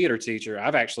 and my theater teacher,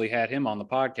 I've actually had him on the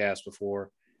podcast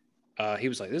before. He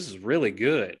was like, this is really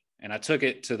good. And I took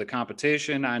it to the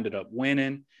competition. I ended up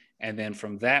winning. And then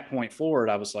from that point forward,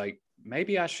 I was like,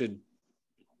 maybe I should,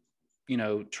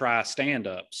 try stand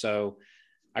up. So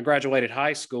I graduated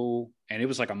high school, and it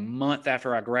was like a month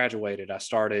after I graduated, I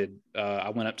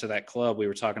went up to that club we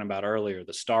were talking about earlier,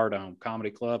 the Stardome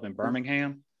Comedy Club in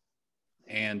Birmingham.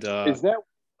 And is that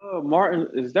Martin?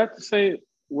 Is that to say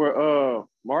where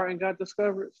Martin got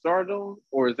discovered, Stardome,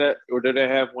 or did they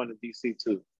have one in DC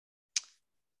too?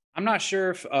 I'm not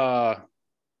sure if I'm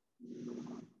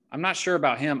not sure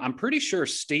about him. I'm pretty sure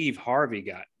Steve Harvey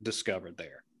got discovered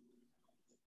there.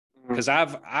 Because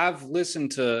I've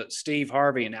listened to Steve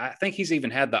Harvey, and I think he's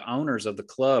even had the owners of the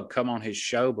club come on his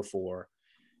show before.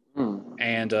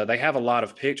 And they have a lot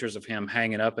of pictures of him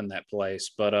hanging up in that place.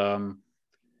 But I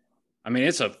mean,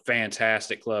 it's a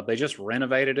fantastic club. They just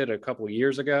renovated it a couple of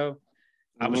years ago.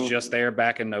 I was just there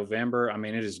back in November. I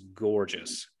mean, it is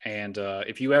gorgeous. And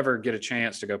if you ever get a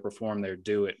chance to go perform there,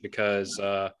 do it, because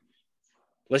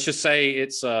let's just say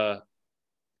it's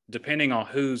depending on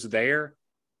who's there,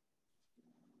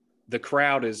 the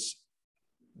crowd is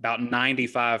about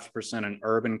 95% an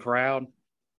urban crowd.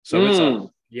 So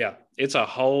it's a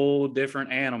whole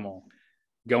different animal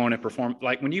going and perform.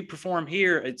 Like when you perform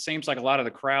here, it seems like a lot of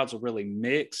the crowds are really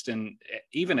mixed. And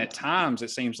even at times, it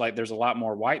seems like there's a lot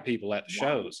more white people at the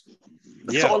shows.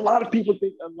 Yeah. So a lot of people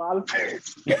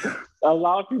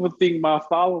think my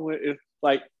following is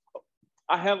like,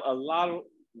 I have a lot of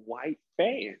white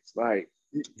fans. Like,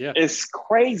 it's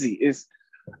crazy.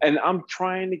 And I'm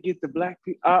trying to get the black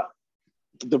people out.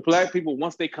 The black people,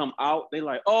 once they come out, they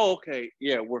like, oh, okay,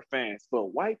 yeah, we're fans. But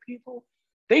white people,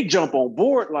 they jump on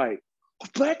board like,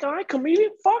 black guy,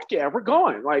 comedian, fuck yeah, we're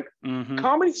going. Like,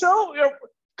 comedy show,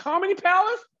 comedy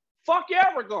palace, fuck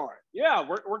yeah, we're going. Yeah,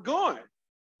 we're going.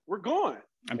 We're going.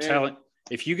 I'm telling,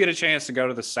 if you get a chance to go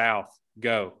to the South,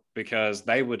 go, because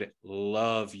they would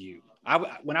love you.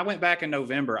 When I went back in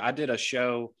November, I did a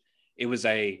show.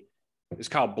 It's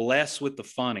called Bless with the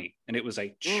Funny, and it was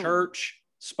a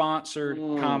church-sponsored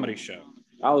comedy show.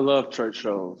 I love church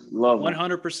shows. Love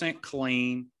 100%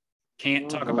 clean. Can't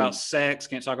talk about sex.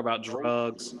 Can't talk about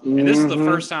drugs. And this is the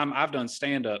first time I've done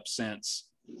stand-up since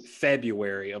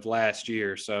February of last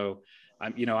year. So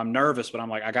I'm nervous, but I'm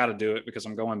like, I got to do it because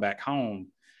I'm going back home.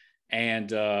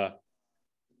 And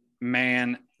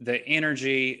man, the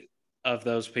energy of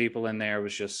those people in there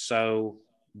was just so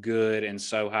good and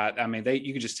so hot. I mean,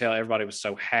 you could just tell everybody was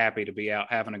so happy to be out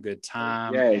having a good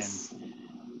time. Yes. And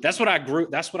that's what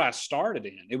I started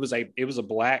in. It was a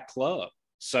black club.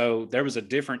 So there was a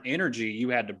different energy you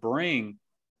had to bring.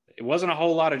 It wasn't a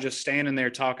whole lot of just standing there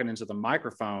talking into the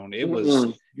microphone. It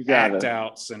was act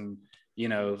outs and,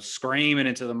 screaming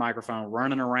into the microphone,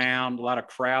 running around, a lot of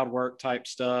crowd work type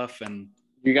stuff. And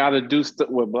you got to do stuff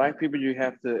with black people. You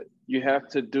have to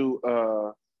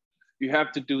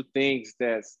do things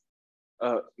that's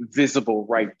visible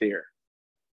right there.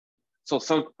 So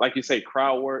some, like you say,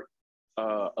 crowd work,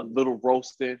 a little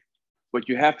roasting, but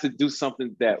you have to do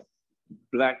something that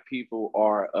black people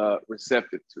are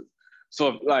receptive to.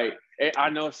 So like, I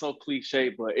know it's so cliche,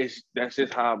 but that's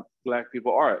just how Black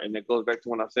people are, and it goes back to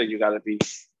when I said you got to be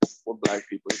with Black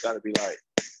people. You got to be like,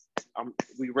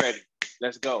 we ready.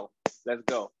 Let's go.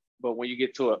 But when you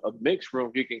get to a mixed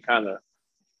room, you can kind of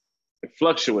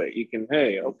fluctuate. You can,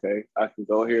 hey, okay, I can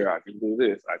go here. I can do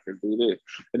this.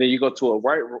 And then you go to a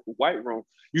white room.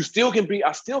 I still can be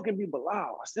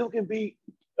Bilal. I still can be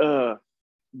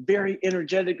very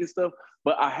energetic and stuff.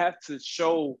 But I have to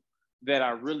show that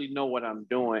I really know what I'm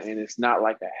doing, and it's not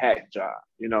like a hack job.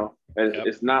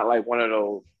 It's not like one of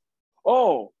those.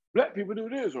 Oh, Black people do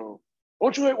this, or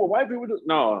don't you hate what white people do?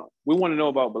 No, we want to know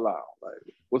about Bilal.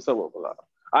 Like, what's up with Bilal?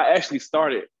 I actually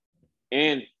started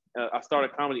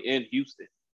comedy in Houston,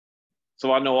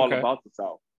 so I know all about the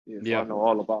South. I know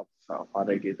all about the South, how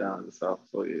they get down in the South.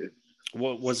 So yeah.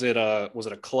 What was it? Was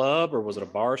it a club or was it a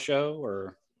bar show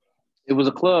or? It was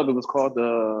a club. It was called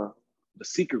the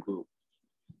Secret Group.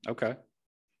 Okay.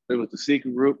 It was the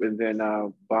Secret Group, and then I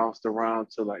bounced around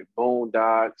to like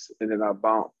Boondocks, and then I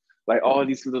bounced like all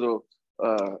these little.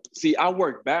 I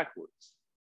worked backwards.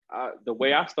 The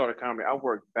way I started comedy, I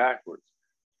worked backwards.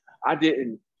 I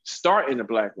didn't start in the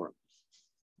Black room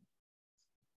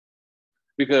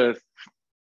because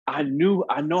I know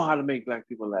how to make Black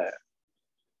people laugh.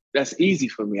 That's easy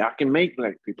for me. I can make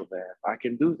Black people laugh. I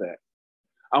can do that.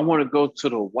 I want to go to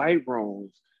the white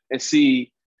rooms and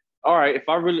see, all right,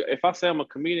 if I say I'm a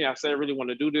comedian, I say I really want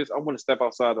to do this, I want to step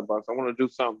outside the box. I want to do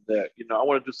something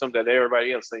that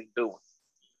everybody else ain't doing.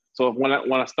 So when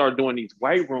I started doing these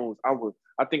white rooms,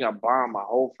 I think I bombed my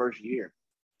whole first year.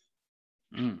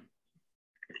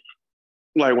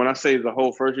 Like when I say the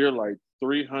whole first year, like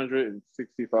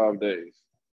 365 days.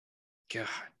 God.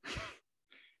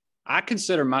 I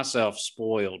consider myself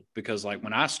spoiled because like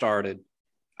when I started,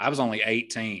 I was only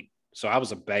 18. So I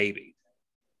was a baby.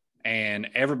 And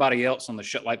everybody else on the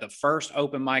show, like the first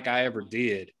open mic I ever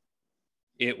did,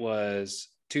 it was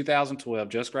 2012,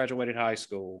 just graduated high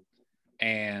school.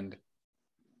 And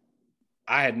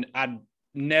I'd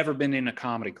never been in a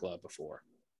comedy club before.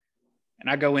 And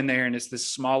I go in there and it's this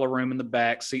smaller room in the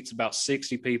back, seats about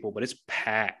 60 people, but it's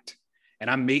packed.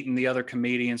 And I'm meeting the other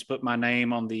comedians, put my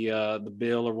name on the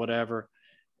bill or whatever.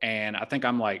 And I think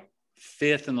I'm like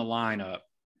 5th in the lineup.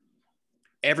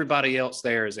 Everybody else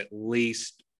there is at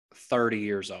least 30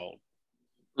 years old.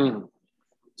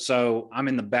 So I'm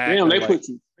in the back. Damn, they put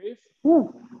you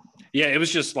 5th? Yeah, it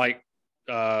was just like,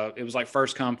 it was like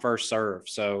first come, first serve.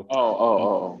 So,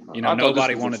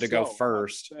 nobody wanted to go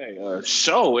first.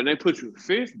 Show, and they put you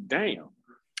 5th? Damn.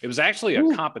 It was actually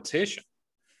a competition.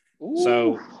 Ooh.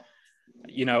 So,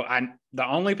 the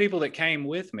only people that came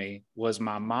with me was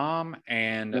my mom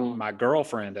and my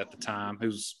girlfriend at the time,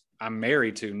 who's I'm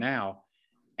married to now.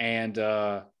 And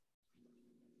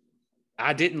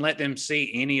I didn't let them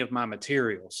see any of my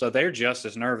material. So they're just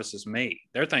as nervous as me.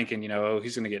 They're thinking, he's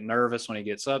going to get nervous when he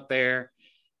gets up there.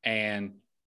 And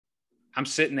I'm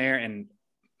sitting there and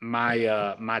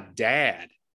my dad,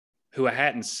 who I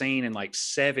hadn't seen in like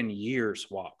 7 years,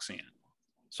 walks in.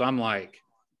 So I'm like,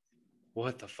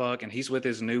 what the fuck? And he's with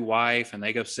his new wife and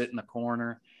they go sit in the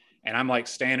corner. And I'm like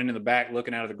standing in the back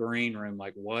looking out of the green room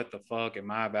like, what the fuck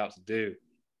am I about to do?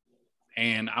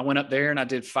 And I went up there and I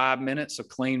did 5 minutes of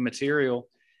clean material.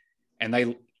 And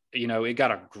they, it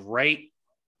got a great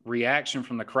reaction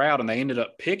from the crowd and they ended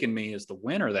up picking me as the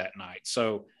winner that night.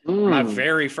 So my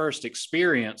very first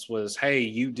experience was, hey,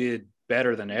 you did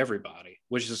better than everybody,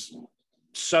 which is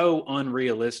so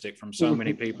unrealistic from so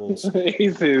many people's.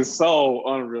 It is so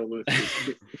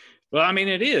unrealistic. Well, I mean,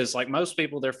 it is like most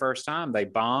people, their first time, they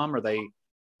bomb or they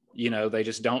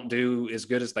just don't do as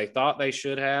good as they thought they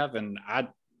should have. And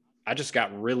I just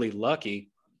got really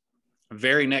lucky.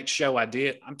 Very next show I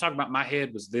did, I'm talking about my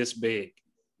head was this big.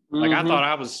 Like I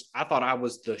thought I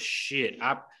was the shit.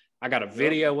 I got a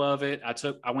video of it.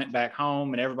 I went back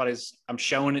home and I'm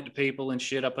showing it to people and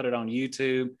shit. I put it on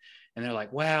YouTube and they're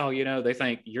like, wow, they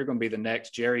think you're going to be the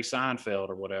next Jerry Seinfeld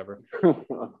or whatever.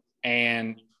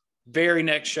 And very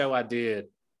next show I did,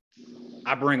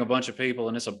 I bring a bunch of people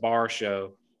and it's a bar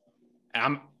show.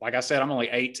 And like I said, I'm only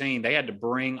 18. They had to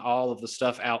bring all of the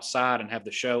stuff outside and have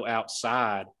the show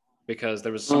outside because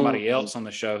there was somebody else on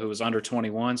the show who was under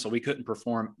 21. So we couldn't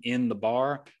perform in the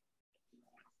bar.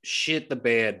 Shit, the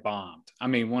bed bombed. I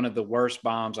mean, one of the worst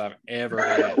bombs I've ever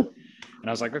had. And I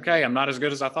was like, okay, I'm not as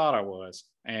good as I thought I was.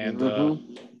 And,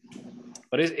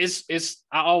 but it's,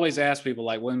 I always ask people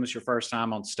like, when was your first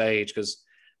time on stage? Cause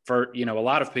for, a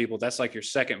lot of people, that's like your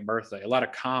second birthday. A lot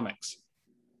of comics,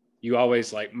 you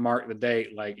always like mark the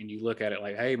date, like, and you look at it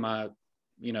like, hey, my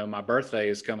birthday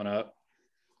is coming up.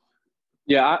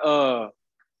 Yeah.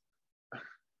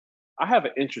 I have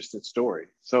an interesting story.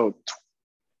 So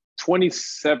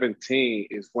 2017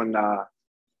 is when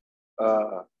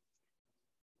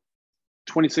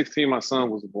 2016 my son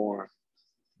was born.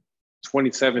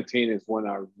 2017 is when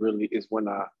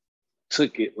I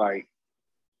took it like,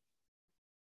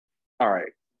 all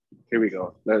right, here we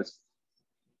go. Let's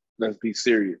be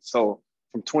serious. So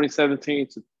from 2017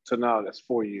 to now, that's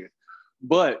 4 years.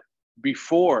 But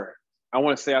before, I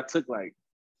want to say I took like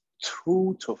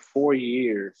 2 to 4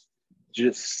 years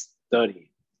just studying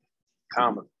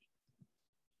comedy.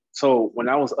 So when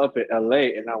I was up in LA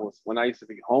when I used to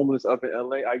be homeless up in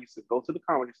LA, I used to go to the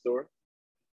comedy store.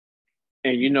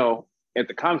 And, you know, at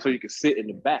the comedy store, you could sit in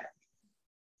the back.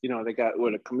 You know, they got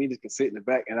where the comedians can sit in the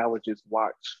back, and I would just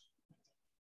watch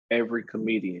every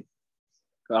comedian.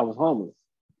 I was homeless.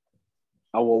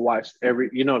 I will watch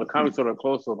the comedy store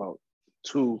close to about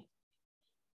 2.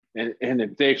 And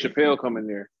if Dave Chappelle come in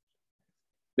there,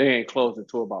 they ain't closed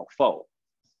until about 4.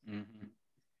 Mm-hmm.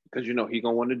 Because, you know, he's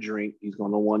going to want to drink. He's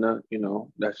going to want to, you know,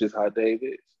 that's just how Dave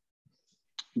is.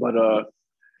 But,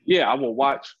 yeah, I will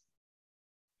watch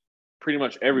pretty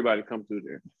much everybody come through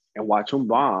there and watch them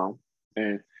bomb.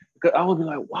 And I would be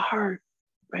like,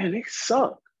 man, they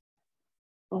suck.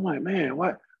 I'm like, man,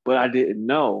 what? But I didn't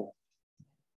know.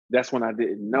 That's when I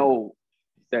didn't know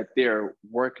that they're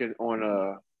working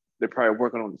on they're probably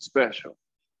working on the special.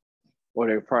 Or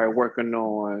they're probably working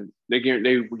on, they getting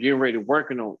ready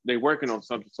working on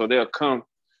something. So they'll come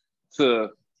to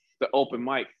the open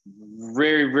mic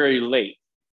very, very late.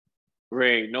 There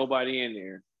ain't nobody in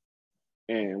there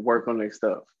and work on their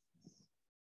stuff.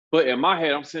 But in my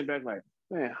head, I'm sitting back like,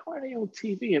 man, how are they on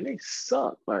TV and they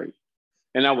suck? Like,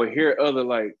 and I would hear other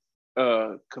like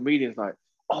comedians like,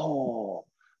 oh,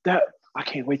 that I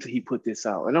can't wait till he put this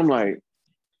out. And I'm like,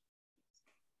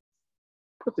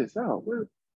 put this out?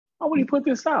 How would he put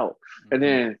this out? And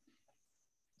then,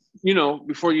 you know,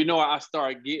 before you know it, I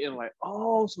started getting like,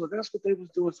 oh, so that's what they was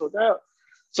doing. So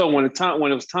when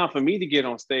it was time for me to get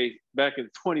on stage back in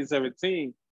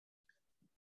 2017,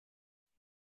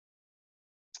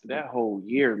 that whole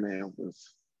year, man,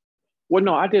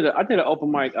 I did an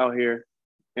open mic out here,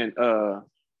 and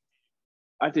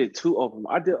I did 2 open.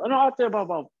 I did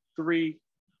about 3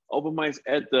 open mics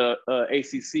at the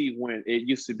ACC when it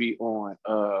used to be on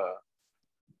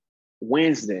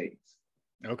Wednesdays.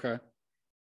 Okay.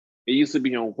 It used to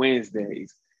be on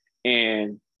Wednesdays,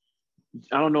 and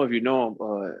I don't know if you know him,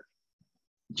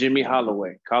 Jimmy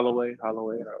Holloway.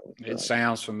 It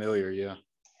sounds familiar, yeah.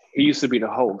 He used to be the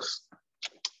host.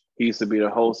 He used to be the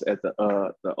host at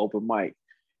the open mic,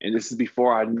 and this is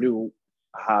before I knew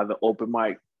how the open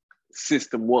mic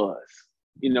system was.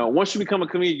 You know, once you become a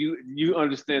comedian, you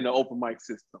understand the open mic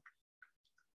system.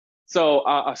 So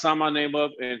I signed my name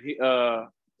up, and he,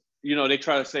 you know, they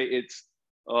try to say it's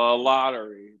a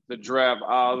lottery, the draft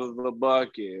out of the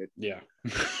bucket. Yeah.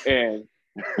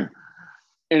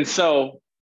 and so,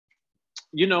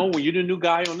 you know, when you're the new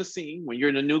guy on the scene, when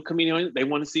you're the new comedian, they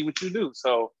want to see what you do.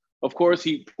 So, of course,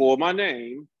 he pulled my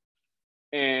name,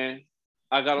 and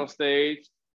I got on stage.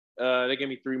 They gave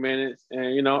me 3 minutes,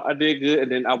 and you know, I did good.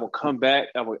 And then I would come back.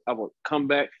 I would come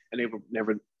back, and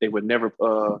they would never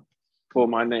pull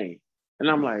my name.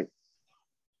 And I'm like,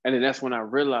 and then that's when I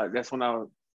realized. That's when I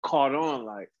caught on.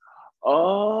 Like,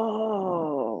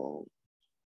 oh,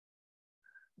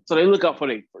 so they look out for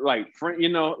their like friend. You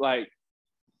know, like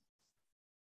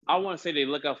I want to say they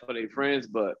look out for their friends,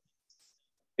 but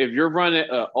if you're running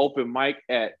an open mic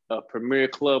at a premier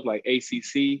club like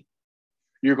ACC,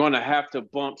 you're going to have to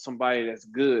bump somebody that's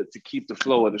good to keep the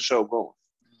flow of the show going.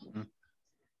 Mm-hmm.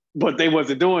 But they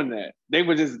wasn't doing that. They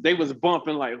was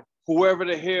bumping like whoever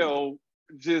the hell,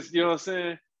 just, you know what I'm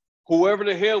saying? Whoever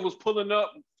the hell was pulling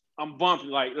up, I'm bumping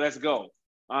like, let's go.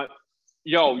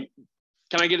 Yo,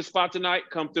 can I get a spot tonight?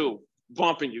 Come through.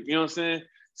 Bumping you, you know what I'm saying?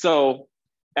 So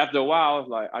after a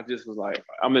while, I just was like,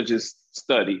 I'm going to just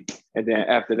study. And then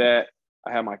after that,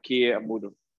 I had my kid. I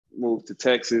moved to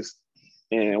Texas.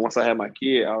 And once I had my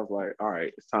kid, I was like, all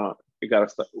right, it's time. We got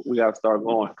to start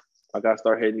going. I got to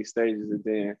start hitting these stages. And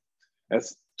then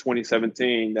that's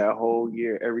 2017, that whole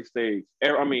year, every stage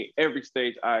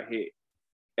I hit.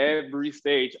 Every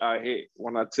stage I hit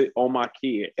when I took on my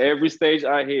kid, every stage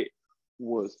I hit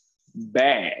was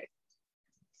bad.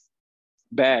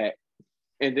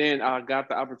 And then I got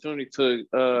the opportunity to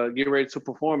get ready to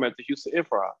perform at the Houston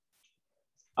Improv.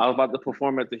 I was about to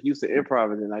perform at the Houston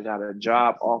Improv, and then I got a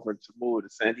job offer to move to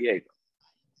San Diego.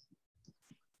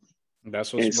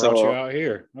 That's what brought you out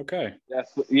here. Okay.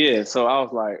 So I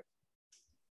was like,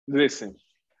 listen,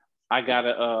 I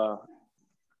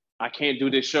can't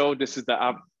do this show. This is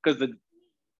because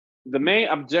the main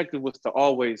objective was to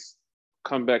always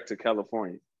come back to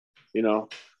California, you know.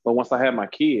 But once I had my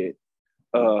kid,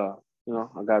 I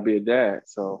gotta be a dad.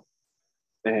 So,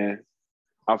 and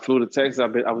I flew to Texas. I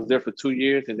was there for 2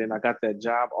 years, and then I got that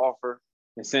job offer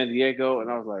in San Diego, and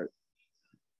I was like,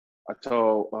 I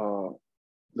told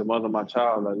the mother of my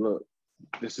child, like, look,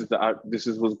 this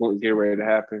is what's going to get ready to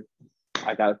happen.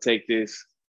 I got to take this,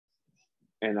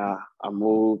 and I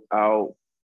moved out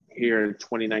here in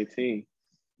 2019.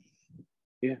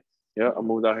 Yeah, I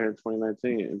moved out here in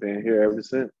 2019 and been here ever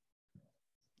since.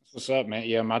 What's up, man?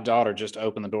 Yeah, my daughter just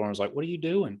opened the door and was like, "What are you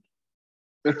doing?"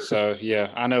 So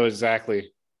yeah, I know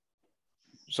exactly.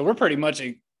 So we're pretty much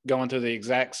going through the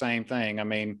exact same thing. I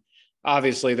mean,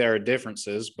 obviously there are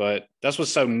differences, but that's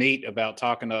what's so neat about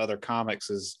talking to other comics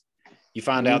is you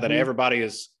find out that everybody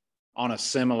is on a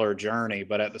similar journey,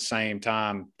 but at the same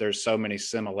time, there's so many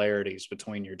similarities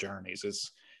between your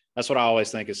journeys. That's what I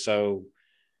always think is so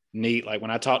neat. Like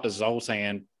when I talked to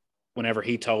Zoltan, whenever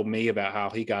he told me about how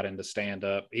he got into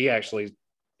stand-up, I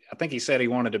think he said he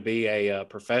wanted to be a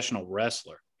professional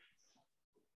wrestler.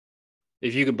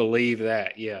 If you could believe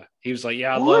that. Yeah. He was like,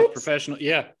 yeah, I love professional.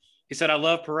 Yeah. He said, I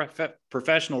love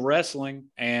professional wrestling.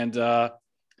 And I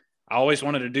always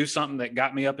wanted to do something that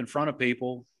got me up in front of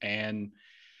people. And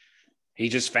he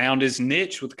just found his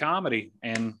niche with comedy.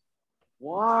 And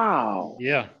wow.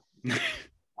 Yeah. I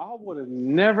would have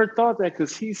never thought that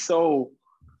because you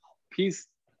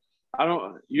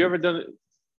ever done it?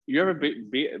 You ever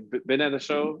been at a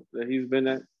show that he's been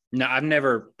at? No, I've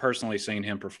never personally seen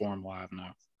him perform live. No.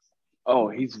 Oh,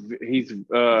 he's and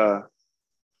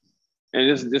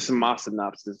this is my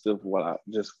synopsis of what I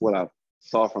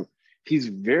saw from. He's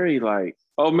very like,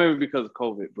 maybe because of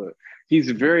COVID, but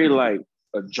he's very like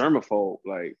a germaphobe.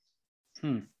 Like,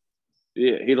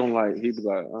 yeah, he don't like. He'd be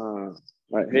like,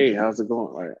 hey, how's it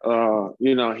going?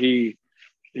 Like,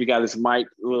 he got his mic,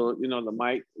 the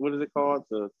mic. What is it called?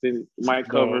 The thin mic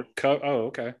cover.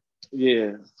 Okay.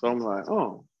 Yeah. So I'm like,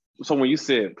 oh. So when you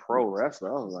said pro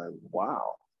wrestler, I was like,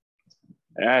 wow.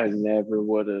 I never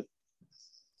would have.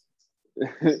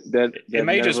 It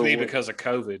may just be because of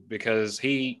COVID, because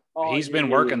he's been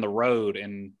working the road,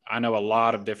 and I know a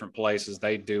lot of different places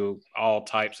they do all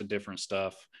types of different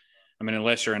stuff. I mean,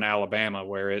 unless you're in Alabama,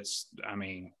 where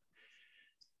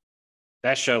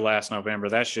that show last November,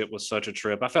 that shit was such a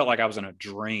trip. I felt like I was in a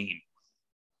dream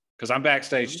because I'm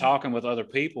backstage talking with other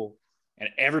people, and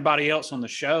everybody else on the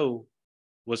show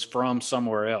was from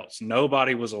somewhere else.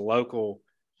 Nobody was a local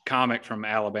comic from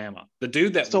Alabama. The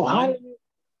dude that won.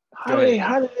 How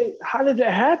did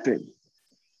that happen?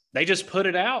 They just put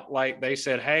it out. Like they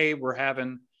said, hey, we're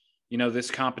having, this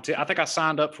competition. I think I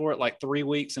signed up for it like 3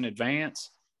 weeks in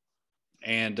advance.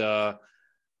 And,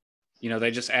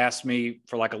 they just asked me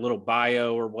for like a little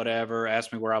bio or whatever,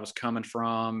 asked me where I was coming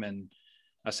from. And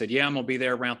I said, yeah, I'm going to be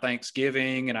there around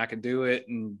Thanksgiving and I can do it.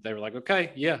 And they were like,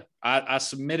 okay, yeah. I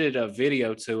submitted a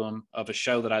video to them of a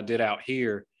show that I did out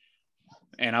here.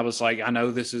 And I was like, I know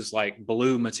this is like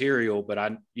blue material, but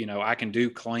I can do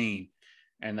clean.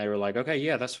 And they were like, okay,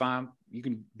 yeah, that's fine. You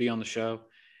can be on the show.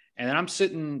 And then I'm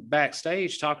sitting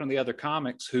backstage talking to the other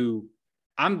comics who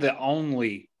I'm the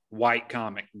only white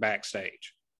comic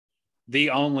backstage, the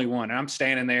only one. And I'm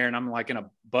standing there and I'm like in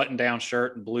a button down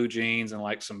shirt and blue jeans and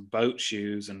like some boat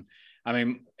shoes. And I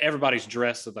mean, everybody's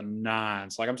dressed to the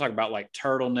nines. Like I'm talking about like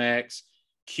turtlenecks,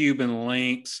 Cuban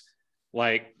links,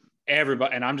 like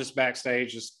everybody. And I'm just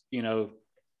backstage, just,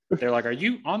 they're like, are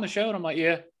you on the show? And I'm like,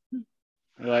 yeah.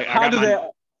 Like, how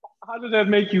did that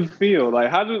make you feel?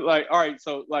 Like, all right,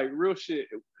 so like real shit,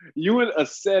 you in a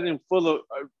setting full of,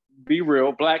 be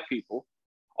real, black people,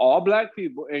 all black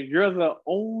people, and you're the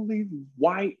only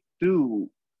white dude.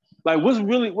 Like, what's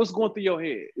going through your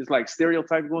head? It's like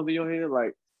stereotypes going through your head?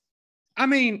 Like, I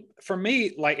mean, for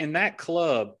me, like in that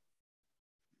club,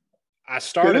 I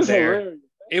started there. Hilarious.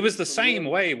 It was the same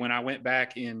way when I went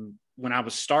back when I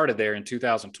was started there in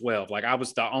 2012. Like I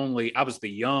was the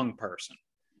young person,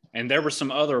 and there were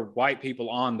some other white people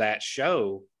on that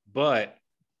show, but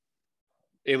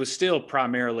it was still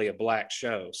primarily a black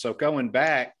show. So going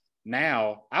back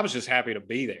now, I was just happy to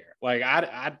be there. Like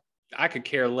I could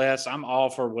care less. I'm all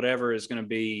for whatever is going to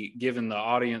be giving the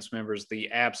audience members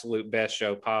the absolute best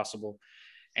show possible.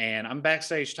 And I'm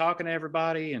backstage talking to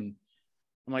everybody, and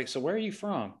I'm like, so where are you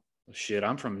from? Shit,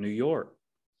 I'm from New York.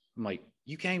 I'm like,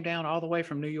 you came down all the way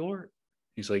from New York?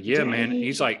 He's like, yeah, man.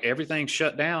 He's like, everything's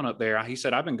shut down up there. He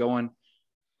said, I've been going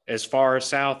as far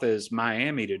south as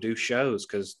Miami to do shows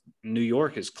because New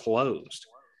York is closed.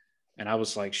 And I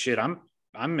was like, shit,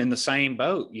 I'm in the same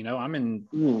boat. I'm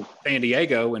in San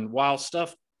Diego, and while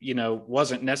stuff,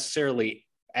 wasn't necessarily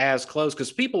as close,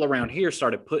 because people around here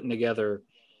started putting together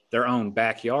their own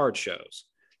backyard shows.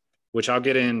 which I'll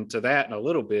get into that in a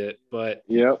little bit. But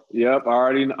Yep.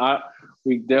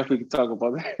 We definitely can talk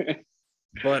about that.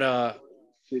 but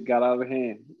Shit got out of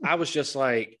hand. I was just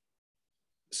like,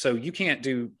 so you can't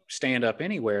do stand up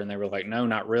anywhere? And they were like, no,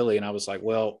 not really. And I was like,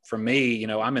 well, for me, you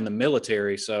know, I'm in the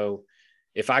military. So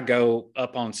if I go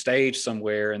up on stage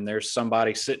somewhere and there's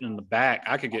somebody sitting in the back,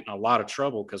 I could get in a lot of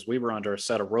trouble because we were under a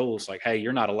set of rules. Like, hey,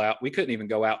 you're not allowed. We couldn't even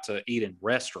go out to eat in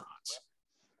restaurants.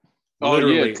 Oh,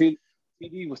 Literally. yeah.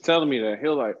 TD was telling me that.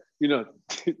 He'll like, you know,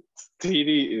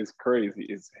 TD is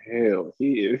crazy as hell.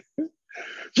 He is.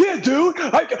 Yeah, dude,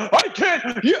 I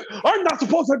can't. Yeah, I'm not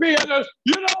supposed to be in this.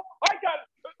 You know, I got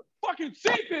fucking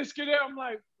sea biscuit there. I'm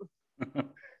like,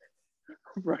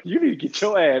 bro, you need to get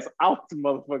your ass out the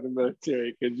motherfucking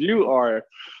military because you are,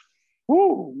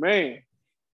 whoo, man.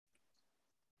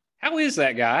 How is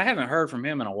that guy? I haven't heard from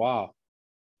him in a while.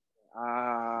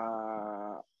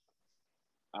 I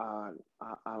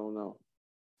don't know.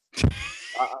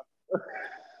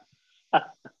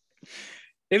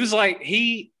 It was like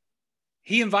he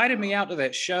invited me out to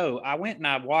that show. I went and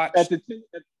I watched at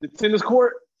the tennis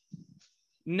court.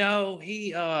 No,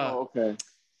 he okay.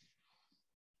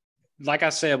 Like I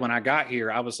said, when I got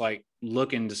here, I was like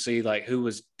looking to see like who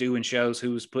was doing shows,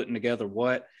 who was putting together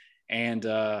what. And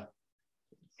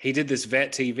he did this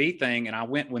Vet TV thing, and I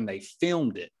went when they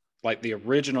filmed it, like the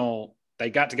original. They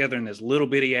got together in this little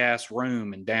bitty ass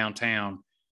room in downtown,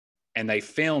 and they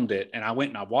filmed it. And I went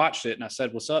and I watched it, and I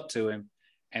said, "What's up?" to him.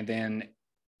 And then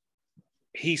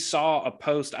he saw a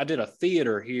post. I did a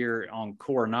theater here on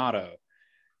Coronado,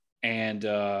 and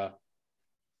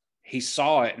he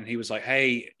saw it, and he was like,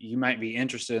 "Hey, you might be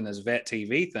interested in this Vet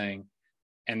TV thing."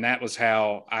 And that was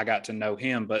how I got to know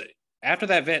him. But after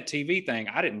that Vet TV thing,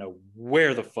 I didn't know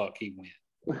where the fuck he went.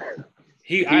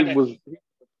 He was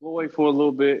deployed for a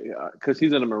little bit because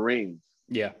he's in the Marines.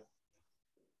 Yeah.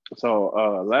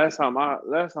 So last time I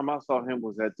saw him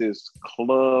was at this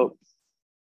club.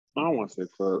 I don't want to say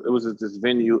club. It was at this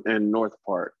venue in North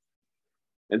Park.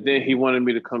 And then he wanted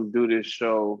me to come do this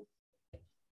show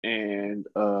and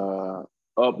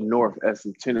up north at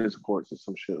some tennis courts or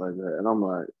some shit like that. And I'm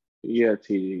like, yeah,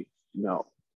 TD, no.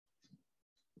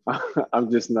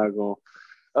 I'm just not going.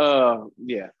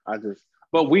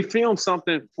 But we filmed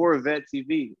something for Vet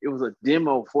TV. It was a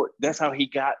demo for. That's how he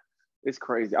got. It's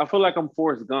crazy. I feel like I'm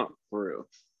Forrest Gump for real.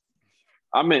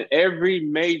 I'm in every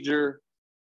major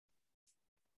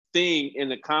thing in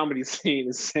the comedy scene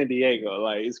in San Diego.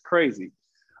 Like, it's crazy.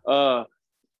 The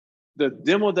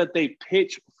demo that they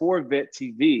pitched for Vet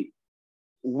TV,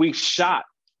 we shot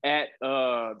at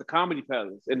the Comedy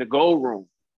Palace in the Gold Room.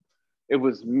 It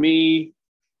was me,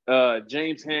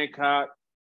 James Hancock,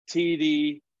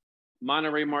 TD,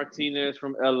 Monterey Martinez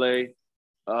from LA,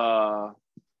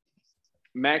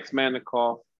 Max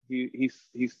Manikoff. He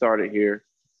started here.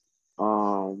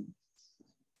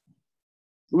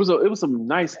 It was some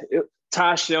nice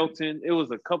Ty Shelton. It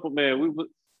was a couple, man.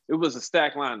 It was a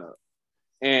stack lineup,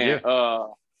 and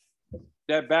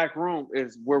that back room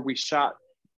is where we shot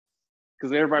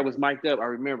because everybody was mic'd up. I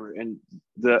remember, and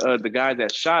the guy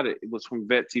that shot it was from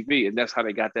Vet TV, and that's how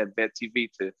they got that Vet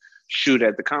TV to shoot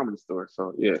at the Comedy Store.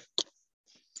 So yeah.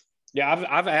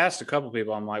 I've asked a couple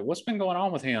people. I'm like, what's been going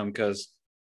on with him? Because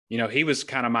he was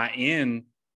kind of my in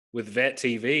with Vet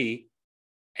TV,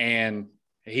 and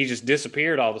he just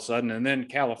disappeared all of a sudden. And then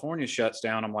California shuts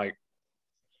down. I'm like,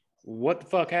 what the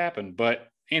fuck happened? But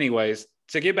anyways,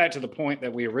 to get back to the point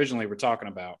that we originally were talking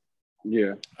about.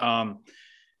 Yeah. I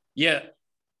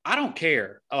don't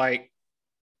care. Like,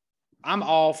 I'm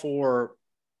all for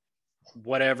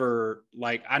whatever.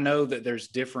 Like, I know that there's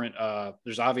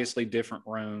obviously different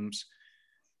rooms.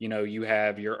 You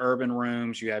have your urban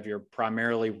rooms, you have your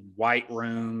primarily white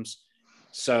rooms.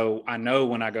 So I know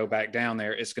when I go back down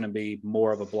there, it's going to be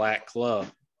more of a black club.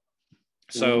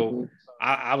 So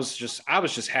I was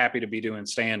just happy to be doing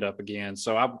stand up again.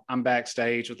 So I'm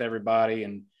backstage with everybody,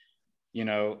 and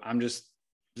I'm just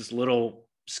this little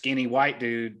skinny white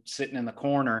dude sitting in the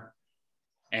corner,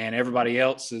 and everybody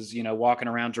else is walking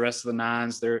around dressed to the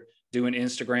nines. They're doing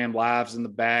Instagram lives in the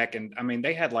back, and I mean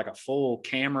they had like a full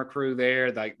camera crew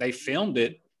there. Like, they filmed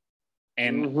it.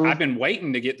 And I've been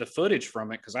waiting to get the footage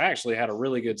from it because I actually had a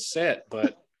really good set.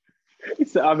 But he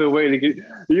said, I've been waiting to get.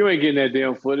 You ain't getting that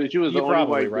damn footage. You was the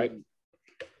probably only right.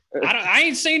 I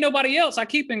ain't seen nobody else. I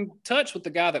keep in touch with the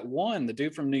guy that won, the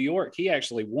dude from New York. He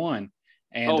actually won,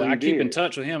 and I keep in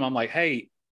touch with him. I'm like, hey,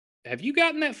 have you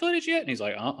gotten that footage yet? And he's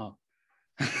like,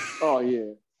 Oh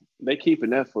yeah, they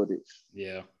keeping that footage.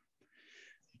 Yeah,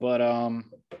 but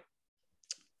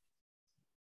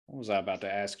what was I about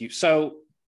to ask you? So,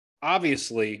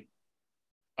 obviously,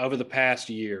 over the past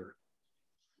year,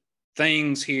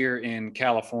 things here in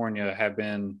California have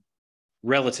been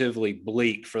relatively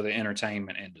bleak for the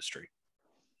entertainment industry,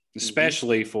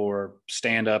 especially for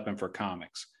stand-up and for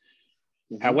comics.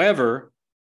 However,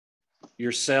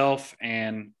 yourself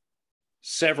and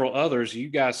several others, you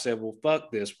guys said, well,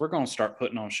 fuck this. We're going to start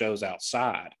putting on shows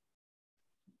outside.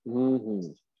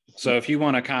 So if you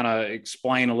want to kind of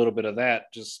explain a little bit of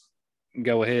that, just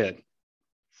go ahead.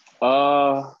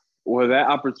 Well, that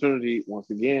opportunity, once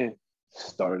again,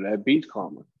 started at Beach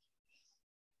Karma.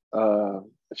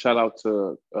 Shout out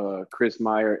to Chris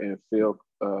Meyer and Phil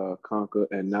Conca,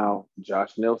 and now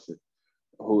Josh Nelson,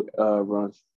 who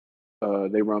runs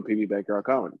PB Backyard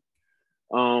Comedy.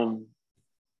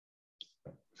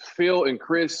 Phil and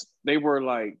Chris, they were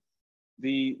like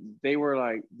these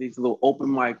little open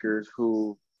micers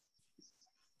who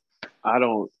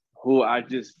I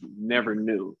just never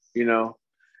knew, you know.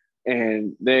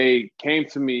 And they came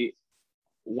to me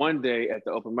one day at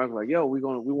the open mic, like, yo, we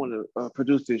want to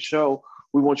produce this show.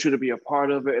 We want you to be a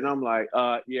part of it. And I'm like,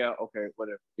 yeah, okay,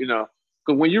 whatever, you know.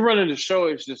 Because when you're running the show,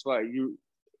 it's just like you,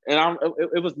 and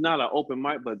it was not an open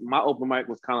mic, but my open mic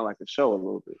was kind of like a show a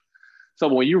little bit. So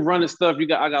when you running stuff, I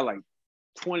got like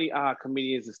 20 odd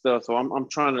comedians and stuff. So I'm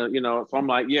trying to, you know, so I'm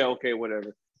like, yeah, okay,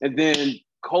 whatever. And then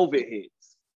COVID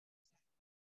hits.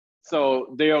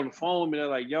 So they're on the phone with me, they're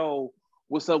like, yo,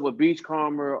 what's up with Beach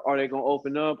Karma? Are they gonna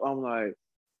open up? I'm like,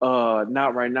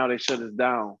 not right now, they shut us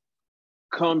down.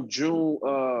 Come June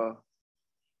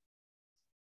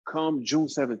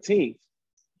 17th,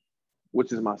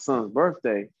 which is my son's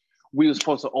birthday, we were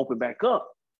supposed to open back up.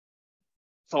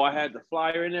 So I had the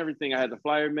flyer and everything. I had the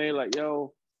flyer made like,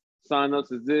 yo, sign up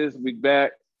to this, we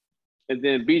back. And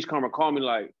then Beach Karma called me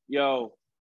like, yo,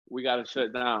 we got to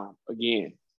shut down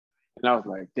again. And I was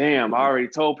like, damn, I already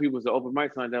told people it's an open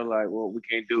mic sign. They're like, well, we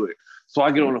can't do it. So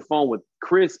I get on the phone with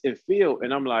Chris and Phil,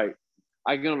 and I'm like,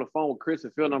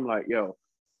 yo,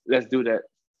 let's do that.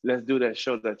 Let's do that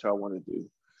show that y'all want to do.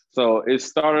 So it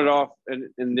started off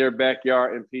in their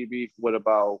backyard in PB with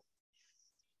about,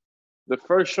 the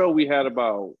first show we had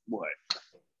about,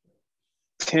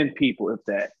 10 people, if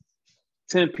that.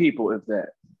 10 people, if that,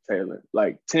 Taylor.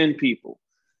 Like 10 people.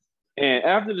 And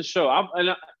after the show, I'm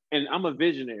a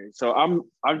visionary. So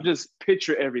I just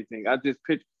picture everything.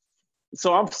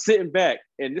 So I'm sitting back,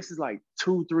 and this is like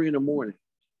 2, 3 in the morning.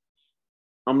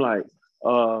 I'm like,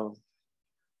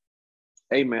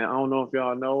 hey man, I don't know if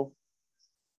y'all know,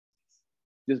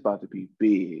 this is about to be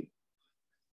big.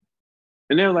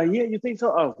 And they were like, yeah, you think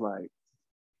so? I was like,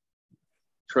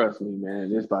 trust me, man,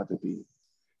 this is about to be.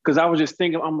 Because I was just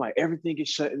thinking, I'm like, everything is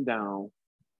shutting down.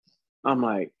 I'm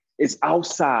like, it's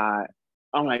outside.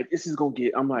 I'm like,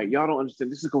 y'all don't understand,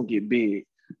 this is gonna get big.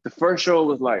 The first show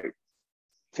was like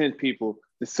 10 people.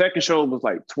 The second show was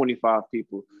like 25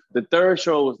 people. The third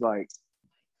show was like,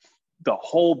 the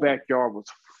whole backyard was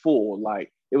full.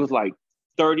 Like, it was like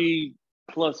 30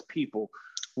 plus people.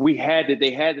 They had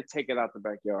to take it out the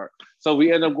backyard. So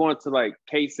we ended up going to like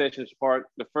K Sessions Park.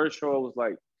 The first show was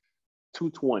like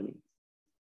 220.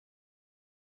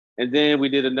 And then we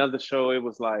did another show, it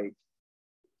was like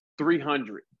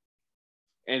 300.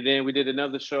 And then we did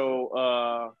another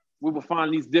show, we would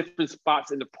find these different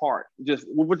spots in the park. We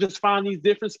would just find these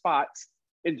different spots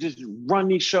and just run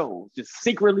these shows, just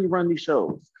secretly run these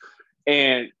shows.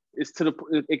 And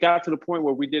it got to the point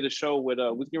where we did a show with,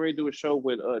 we was getting ready to do a show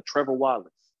with Trevor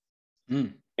Wallace.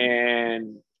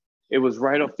 And it was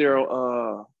right up there,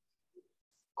 not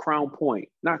Crown Point.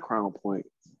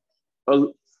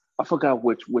 I forgot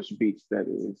which beach that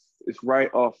is. It's right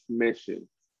off Mission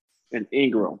and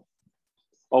Ingram,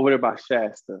 over there by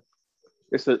Shasta.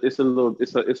 It's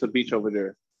a beach over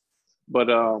there. But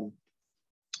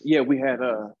yeah, we had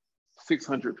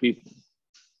 600 people.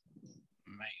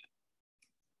 Man.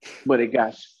 But it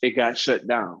got shut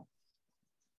down.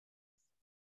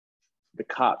 The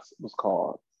cops was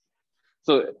called.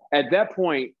 So at that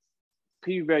point,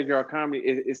 PB Backyard Comedy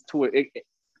is to it.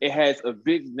 It has a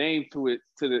big name to it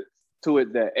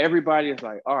that everybody is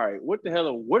like, all right, what the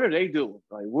hell? What are they doing?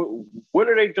 Like, what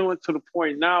are they doing to the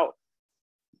point now?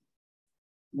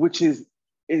 Which is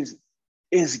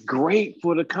great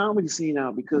for the comedy scene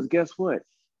now, because guess what?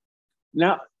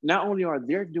 Now, not only are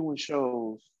they doing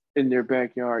shows in their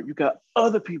backyard, you got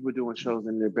other people doing shows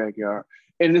in their backyard,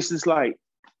 and this is like,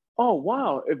 oh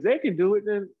wow, if they can do it,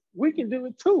 then we can do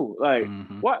it too. Like,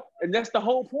 what? And that's the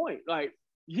whole point. Like,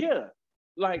 yeah,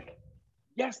 like,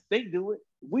 yes, they do it,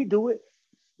 we do it,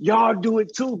 y'all do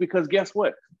it too, because guess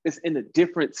what? It's in a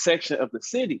different section of the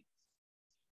city.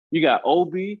 You got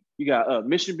OB, you got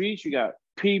Mission Beach, you got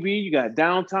PB, you got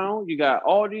downtown, you got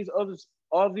all these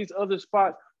other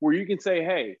spots where you can say,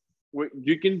 hey,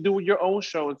 You can do your own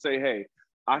show and say, hey,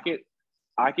 I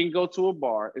can go to a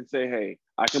bar and say, hey,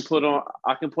 I can put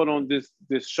on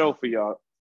this show for y'all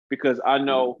because I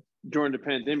know during the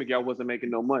pandemic y'all wasn't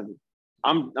making no money.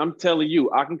 I'm telling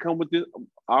you, I can come with this.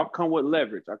 I'll come with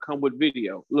leverage. I come with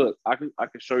video. Look, I can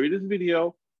show you this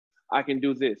video. I can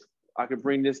do this. I can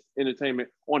bring this entertainment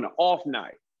on an off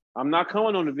night. I'm not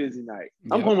coming on a busy night.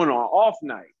 I'm coming on an off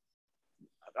night.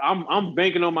 I'm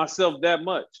banking on myself that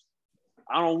much.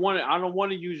 I don't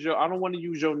want to use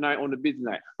your night on the busy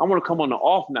night. I want to come on the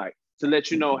off night to let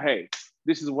you know, hey,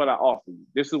 this is what I offer you.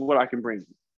 This is what I can bring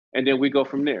you. And then we go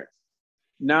from there.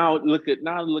 Now look at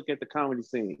the comedy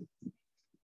scene.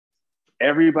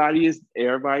 Everybody is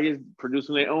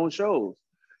producing their own shows,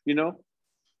 you know,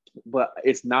 but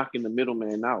it's knocking the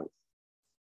middleman out,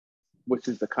 which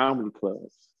is the comedy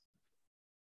clubs.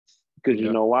 Because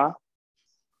you know why?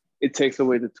 It takes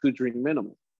away the 2-drink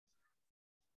minimum.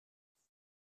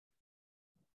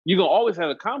 You're gonna always have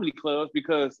the comedy clubs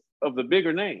because of the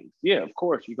bigger names. Yeah, of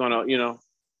course, you're gonna, you know,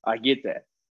 I get that.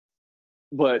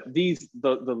 But the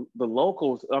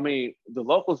locals, I mean, the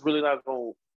locals really not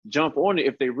gonna jump on it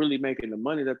if they really making the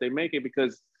money that they making,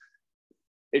 because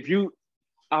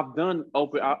I've done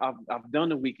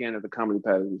the weekend at the Comedy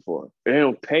Palace before. They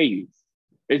don't pay you.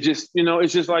 It just, you know,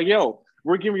 it's just like, yo,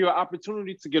 we're giving you an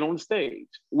opportunity to get on the stage,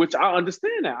 which I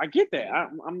understand that. I get that.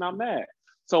 I'm not mad.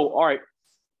 So, all right,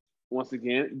 once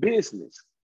again, business.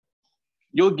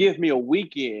 You'll give me a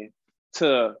weekend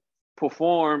to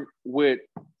perform with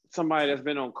somebody that's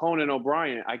been on Conan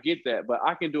O'Brien. I get that, but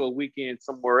I can do a weekend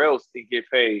somewhere else and get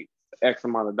paid X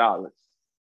amount of dollars.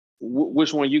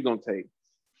 Which one you gonna take?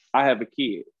 I have a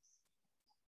kid.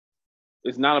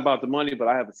 It's not about the money, but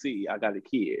I have a seed. I got a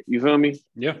kid. You feel me?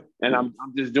 Yeah. And I'm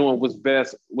just doing what's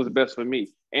best for me.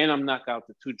 And I'm knock out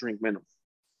the 2-drink minimum.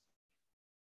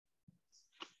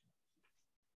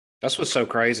 That's what's so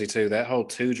crazy too. That whole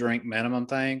 2-drink minimum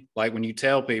thing. Like when you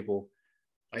tell people,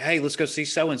 like, hey, let's go see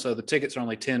so-and-so. The tickets are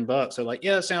only $10. They're like,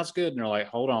 yeah, that sounds good. And they're like,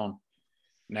 hold on.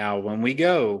 Now, when we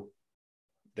go,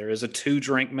 there is a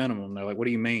 2-drink minimum. They're like, what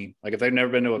do you mean? Like if they've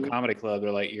never been to a comedy club,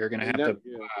 they're like, you're going to have to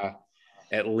buy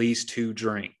at least 2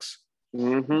 drinks.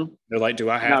 Mm-hmm. They're like, do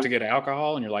I have to get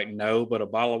alcohol? And you're like, no, but a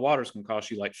bottle of water is going to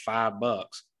cost you like $5.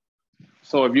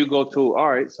 So if you go to, all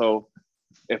right, so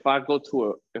if I go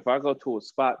to a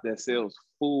spot that sells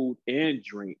food and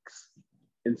drinks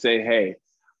and say, hey,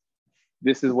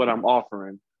 this is what I'm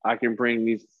offering. I can bring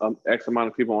these X amount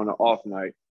of people on an off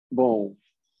night. Boom.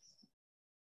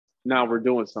 Now we're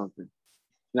doing something.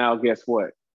 Now, guess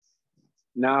what?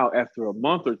 Now, after a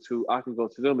month or two, I can go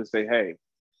to them and say, hey,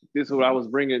 this is what I was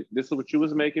bringing. This is what you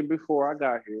was making before I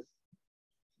got here.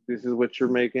 This is what you're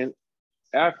making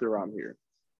after I'm here.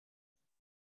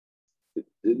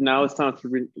 Now it's time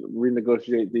to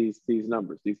renegotiate these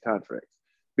numbers, these contracts.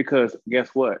 Because guess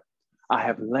what? I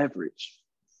have leverage.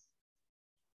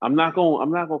 I'm not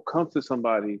gonna come to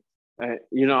somebody, and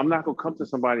I'm not gonna come to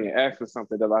somebody and ask for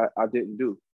something that I didn't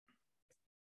do.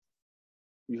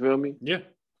 You feel me? Yeah.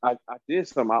 I did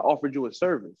something. I offered you a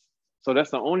service. So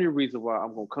that's the only reason why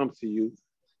I'm gonna come to you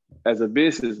as a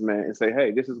businessman and say,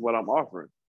 hey, this is what I'm offering.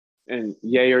 And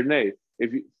yay or nay.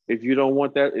 If you don't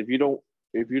want that, if you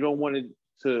don't want it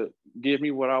to give me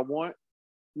what I want,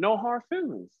 no hard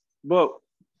feelings. But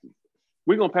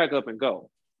we're gonna pack up and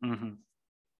go. Mm-hmm.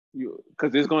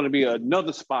 Because there's gonna be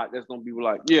another spot that's gonna be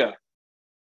like, yeah,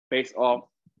 based off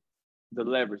the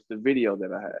leverage, the video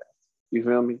that I had. You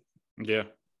feel me? Yeah.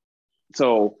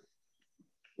 So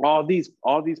all these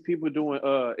people doing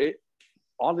it,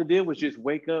 all it did was just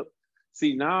wake up.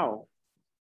 See, now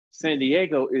San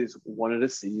Diego is one of the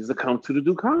cities that come to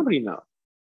do comedy now.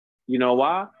 You know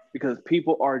why? Because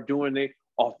people are doing it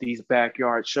off these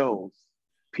backyard shows.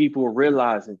 People are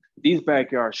realizing these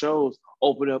backyard shows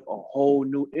open up a whole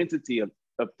new entity of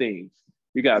things.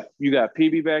 You got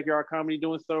PB Backyard Comedy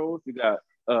doing shows. You got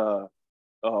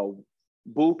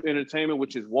Boop Entertainment,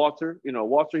 which is Walter.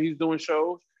 Walter, he's doing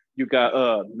shows. You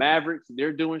got Mavericks,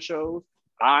 they're doing shows.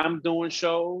 I'm doing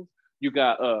shows. You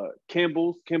got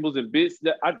Kimball's and Bits.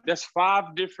 That's five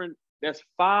different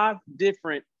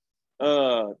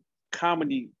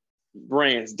comedy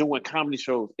brands doing comedy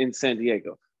shows in San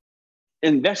Diego.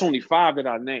 And that's only 5 that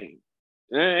I named.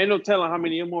 Ain't no telling how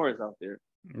many more is out there.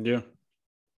 Yeah.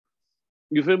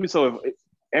 You feel me? So if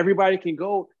everybody can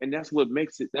go, and that's what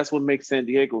makes San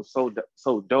Diego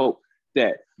so dope,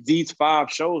 that these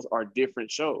 5 shows are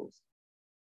different shows.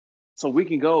 So we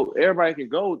can go, everybody can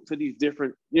go to these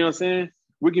different, you know what I'm saying?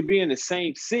 We can be in the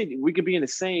same city, we can be in the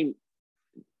same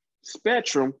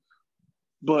spectrum,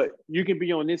 but you can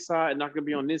be on this side and I can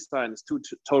be on this side, and it's 2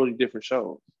 totally different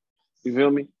shows. You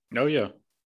feel me? Oh, yeah.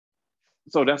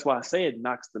 So that's why I say it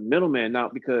knocks the middleman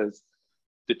out, because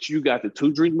that you got the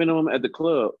 2-drink minimum at the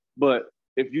club, but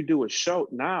if you do a show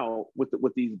now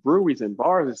with these breweries and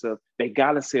bars and stuff, they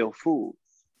gotta sell food.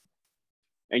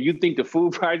 And you think the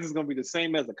food price is gonna be the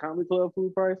same as the comedy club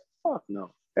food price? Fuck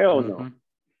no. Hell no.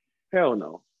 Hell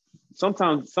no.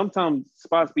 Sometimes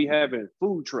spots be having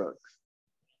food trucks.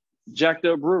 Jacked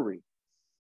Up Brewery.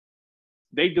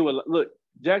 They do a look.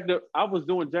 Jacked Up. I was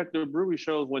doing Jacked Up Brewery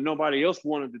shows when nobody else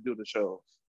wanted to do the shows.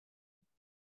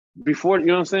 Before, you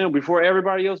know what I'm saying? Before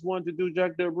everybody else wanted to do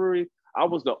Jacked Up Brewery, I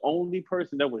was the only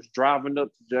person that was driving up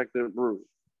to Jacked Up Brewery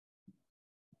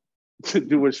to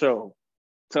do a show,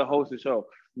 to host a show.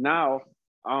 Now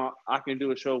I can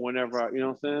do a show whenever you know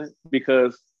what I'm saying?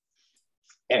 Because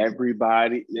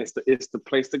everybody, it's the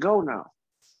place to go now.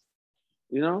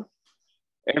 You know,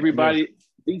 everybody,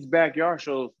 these backyard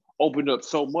shows opened up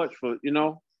so much for, you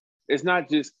know, it's not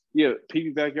just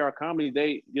PB Backyard Comedy.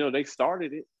 They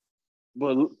started it,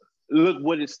 but look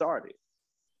what it started.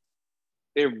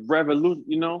 It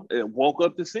revolutionized, it woke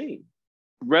up the scene.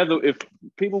 Whether if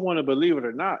people want to believe it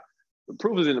or not, the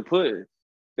proof is in the pudding.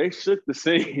 They shook the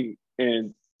scene,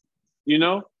 and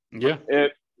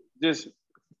it just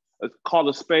call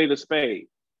a spade a spade.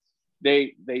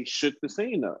 They shook the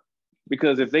scene up,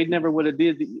 because if they never would have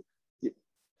if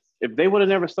they would have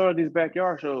never started these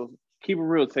backyard shows, keep it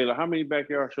real, Taylor. How many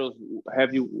backyard shows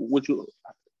would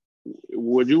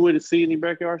you have seen any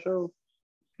backyard shows?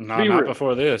 No, not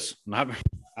before this.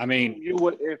 You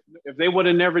would if they would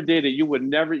have never did it, you would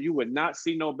not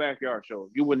see no backyard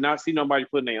shows. You would not see nobody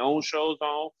putting their own shows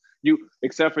on.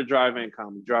 Except for drive-in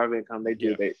comedy. Drive-in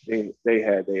comedy, they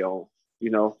had their own,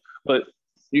 But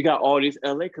you got all these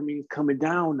LA comedians coming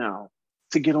down now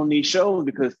to get on these shows,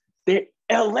 because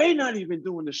LA not even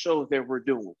doing the shows that we're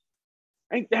doing.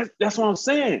 That's what I'm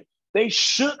saying. They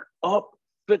shook up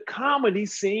the comedy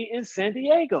scene in San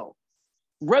Diego.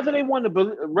 Whether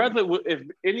if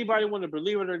anybody want to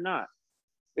believe it or not,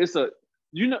 it's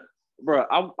bro.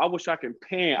 I wish I can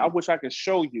pan. I wish I could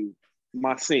show you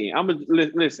my scene. I'm gonna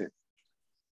listen.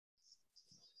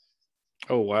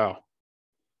 Oh wow.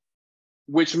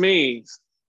 Which means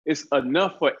it's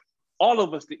enough for all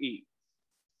of us to eat.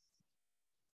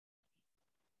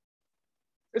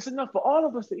 It's enough for all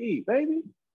of us to eat, baby.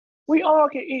 We all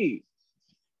can eat.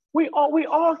 We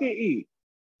all can eat.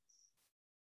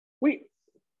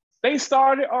 They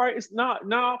started, all right, it's not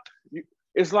now.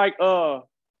 It's like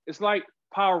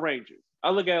Power Rangers.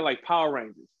 I look at it like Power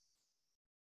Rangers.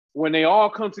 When they all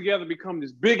come together, become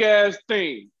this big ass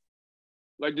thing,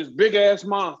 like this big ass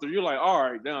monster. You're like, all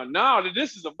right, now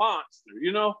this is a monster,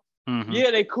 Mm-hmm. Yeah,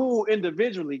 they cool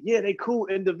individually.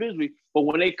 But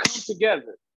when they come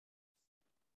together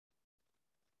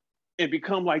and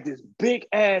become like this big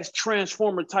ass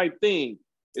transformer type thing,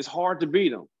 it's hard to beat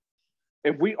them.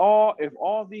 If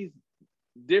all these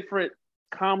different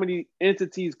comedy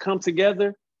entities come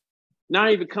together, not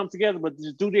even come together, but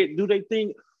just do they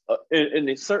thing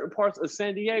in certain parts of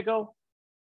San Diego,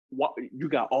 you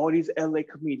got all these LA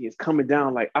comedians coming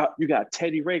down. Like you got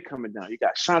Teddy Ray coming down, you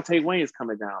got Shantae Wayans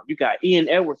coming down, you got Ian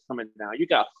Edwards coming down, you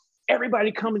got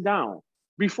everybody coming down.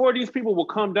 Before these people will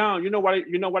come down, you know why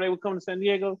they would come to San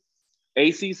Diego?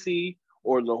 ACC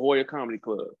or La Jolla Comedy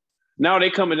Club. Now they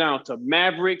coming down to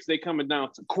Mavericks, they coming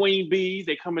down to Queen Bees,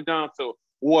 they coming down to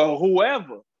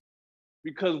whoever,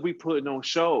 because we putting on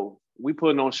shows. We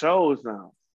putting on shows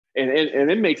now, and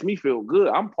it makes me feel good.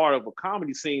 I'm part of a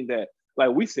comedy scene that, like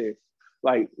we said,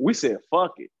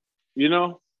 fuck it,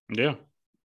 Yeah.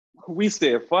 We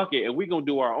said fuck it, and we gonna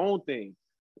do our own thing.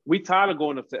 We tired of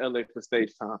going up to LA for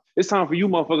stage time. It's time for you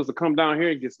motherfuckers to come down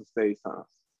here and get some stage time.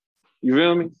 You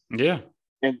feel me? Yeah.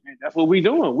 And that's what we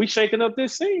doing. We shaking up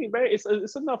this scene, man. It's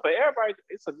enough for everybody.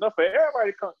 It's enough for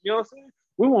everybody to come. You know what I'm saying?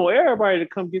 We want everybody to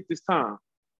come get this time.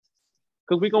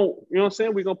 Because we gonna, you know what I'm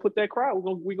saying? We're gonna put that crowd.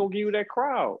 We're gonna give you that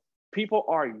crowd. People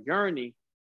are yearning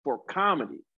for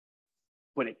comedy.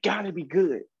 But it gotta be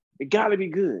good. It gotta be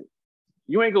good.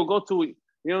 You ain't gonna go to it,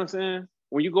 you know what I'm saying?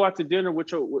 When you go out to dinner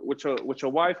with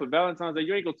your wife for Valentine's Day,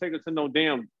 you ain't gonna take her to no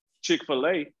damn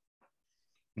Chick-fil-A.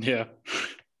 Yeah.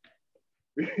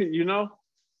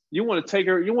 You want to take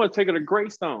her to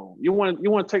Greystone. You want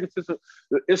to take her to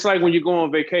it's like when you go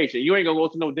on vacation. You ain't gonna go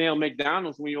to no damn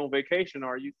McDonald's when you're on vacation,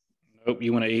 are you? Nope.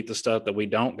 You want to eat the stuff that we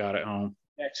don't got at home.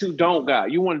 That you don't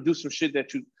got. You want to do some shit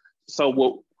that you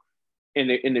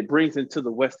and it brings into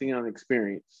the West End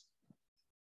experience.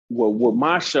 Well, with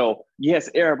my show, yes,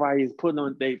 everybody is putting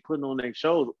on their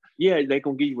shows. Yeah, they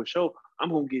gonna give you a show. I'm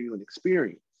gonna give you an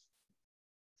experience.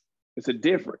 It's a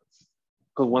difference.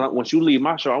 Because once you leave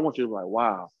my show, I want you to be like,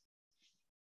 wow,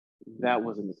 that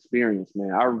was an experience,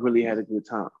 man. I really had a good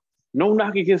time. No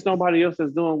knock against nobody else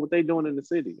that's doing what they doing in the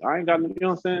city. I ain't got, you know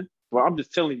what I'm saying? Well, I'm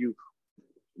just telling you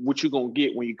what you're gonna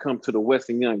get when you come to the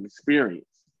Western Young experience.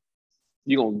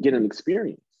 You're gonna get an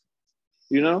experience,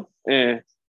 you know? And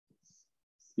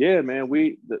yeah, man,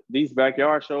 these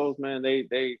backyard shows, man,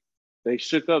 they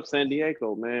shook up San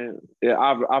Diego, man. Yeah,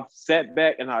 I've sat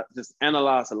back and I just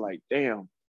analyzed it like, damn,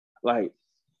 like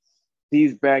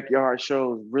these backyard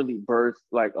shows really birthed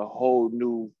like a whole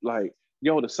new, like,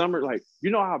 yo, the summer, like,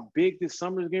 you know how big this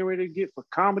summer is getting ready to get for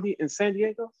comedy in San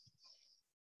Diego?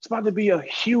 It's about to be a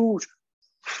huge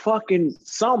fucking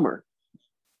summer.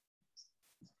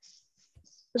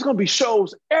 There's gonna be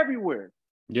shows everywhere.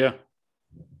 Yeah.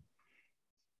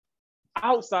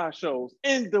 Outside shows,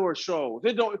 indoor shows.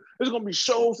 There's gonna be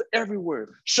shows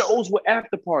everywhere. Shows with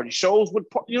after party, shows with,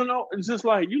 you know, it's just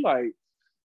like,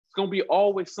 it's gonna be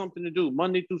always something to do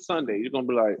Monday through Sunday. You're gonna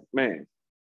be like, man,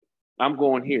 I'm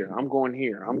going here. I'm going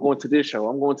here. I'm going to this show.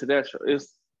 I'm going to that show.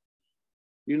 It's,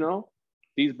 you know,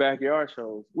 these backyard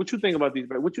shows. What you think about these?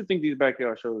 What you think these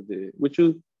backyard shows did? What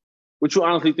you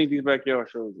honestly think these backyard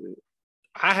shows did?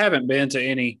 I haven't been to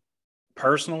any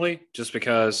personally, just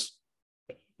because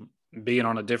being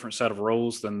on a different set of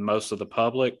rules than most of the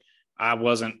public, I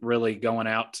wasn't really going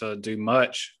out to do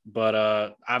much.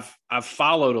 But I've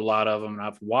followed a lot of them and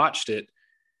I've watched it,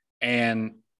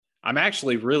 and I'm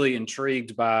actually really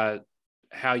intrigued by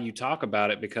how you talk about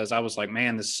it, because I was like,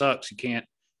 man, this sucks. You can't,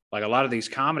 like, a lot of these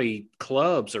comedy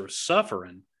clubs are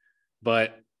suffering,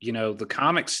 but, you know, the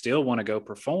comics still want to go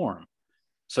perform.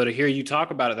 So to hear you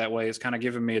talk about it that way is kind of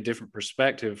giving me a different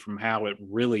perspective from how it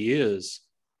really is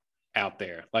out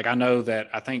there. Like, I know that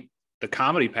I think the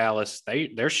Comedy Palace,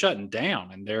 they're shutting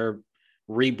down and they're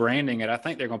rebranding it. I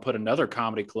think they're going to put another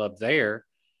comedy club there.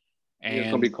 And it's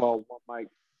going to be called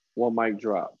One Mic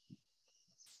Drop.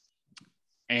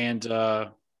 And I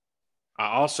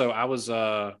was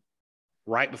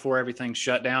right before everything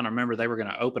shut down, I remember they were going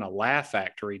to open a Laugh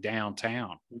Factory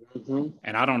downtown. Mm-hmm.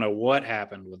 And I don't know what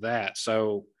happened with that.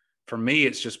 So for me,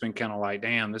 it's just been kind of like,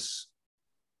 damn, this,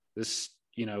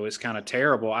 you know, is kind of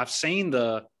terrible. I've seen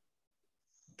the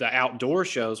outdoor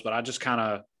shows, but I just kind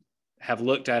of have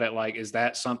looked at it like, is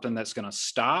that something that's going to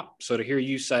stop? So to hear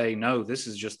you say, no, this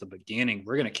is just the beginning,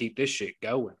 we're going to keep this shit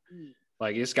going.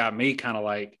 Like, it's got me kind of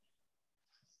like,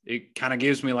 it kind of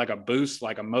gives me like a boost,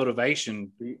 like a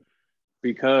motivation,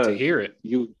 because to hear it.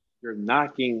 You're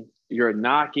knocking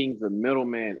the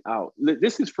middleman out.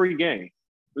 This is free game.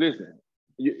 Listen,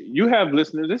 you have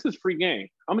listeners. This is free game.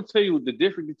 I'm gonna tell you the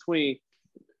difference between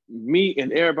me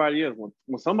and everybody else.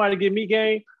 When somebody give me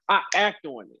game, I act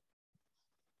on it.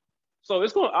 So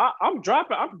it's going. I'm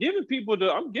giving people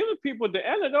the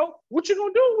antidote. What you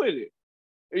gonna do with it?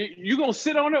 You gonna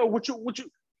sit on it, or what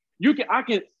you can?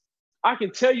 I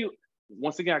can tell you.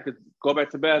 Once again, I could go back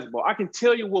to basketball. I can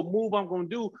tell you what move I'm gonna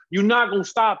do. You're not gonna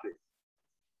stop it.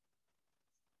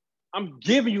 I'm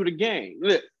giving you the game.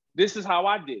 Look, this is how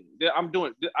I did it. I'm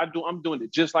doing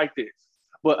it just like this.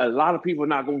 But a lot of people are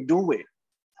not gonna do it.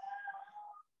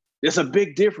 There's a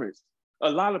big difference.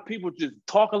 A lot of people just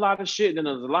talk a lot of shit, and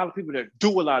there's a lot of people that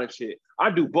do a lot of shit.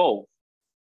 I do both.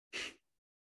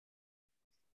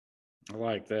 I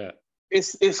like that.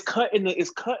 It's cutting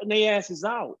their asses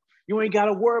out. You ain't got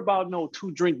to worry about no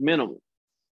 2-drink minimum.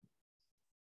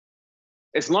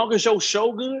 As long as your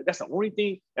show good, that's the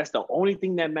only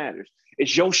thing that matters.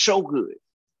 It's your show good.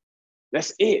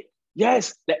 That's it.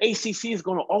 Yes, the ACC is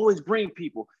going to always bring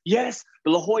people. Yes,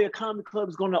 the La Jolla Comedy Club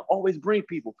is going to always bring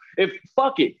people. If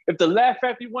the Laugh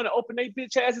Factory want to open their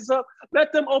bitch asses up,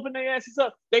 let them open their asses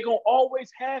up. They're going to always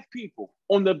have people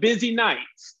on the busy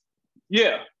nights.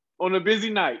 Yeah, on the busy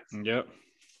nights. Yep.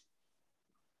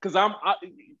 Because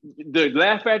the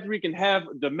Laugh Factory can have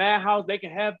the Madhouse. They can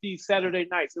have these Saturday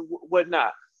nights and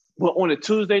whatnot. But on a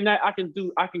Tuesday night, I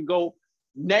can go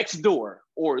next door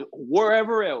or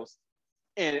wherever else,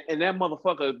 and that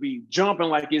motherfucker be jumping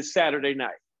like it's Saturday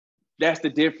night. That's the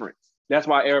difference. That's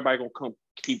why everybody gonna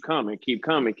keep coming.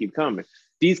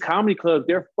 These comedy clubs,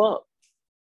 they're fucked.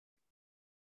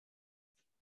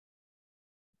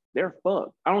 They're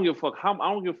fucked. I don't give a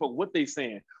fuck what they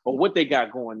saying or what they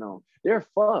got going on. They're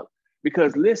fucked.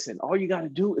 Because listen, all you got to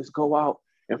do is go out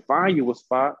and find you a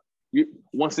spot.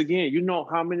 Once again, you know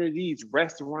how many of these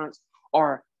restaurants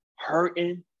are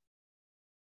hurting?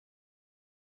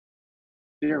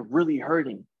 They're really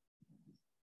hurting.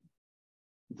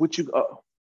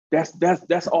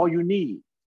 That's all you need.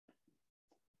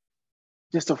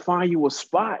 Just to find you a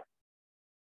spot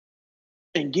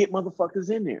and get motherfuckers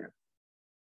in there.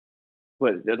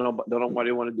 But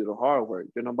nobody want to do the hard work.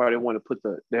 Nobody want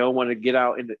to they don't want to get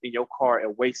out in your car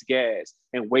and waste gas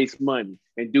and waste money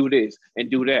and do this and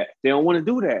do that. They don't want to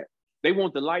do that. They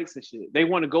want the lights and shit. They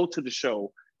want to go to the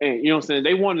show. And you know what I'm saying?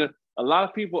 They want to, a lot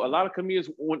of people, a lot of comedians,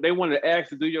 they want to ask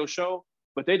to do your show,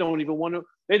 but they don't even want to,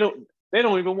 they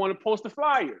don't even want to post a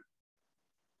flyer.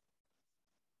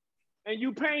 And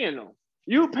you paying them.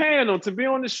 You paying them to be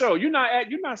on the show. You're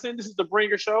not saying this is the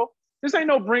bringer show. This ain't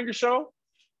no bringer show.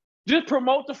 Just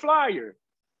promote the flyer.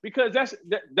 Because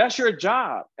that's your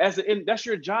job. That's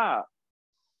your job.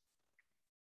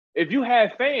 If you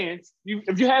have fans, you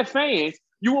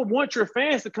would want your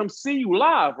fans to come see you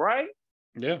live, right?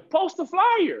 Yeah. Post the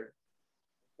flyer.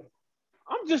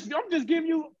 I'm just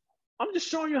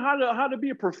showing you how to be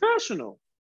a professional.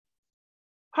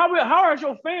 How are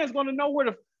your fans going to know where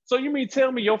to? So you mean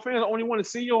tell me your fans only want to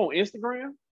see you on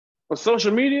Instagram or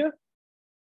social media?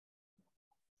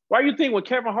 Why do you think if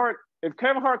Kevin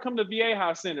Hart come to VA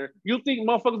House Center, you think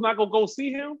motherfuckers not gonna go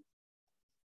see him?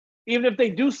 Even if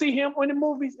they do see him in the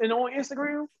movies and on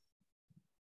Instagram,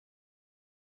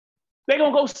 they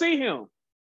gonna go see him.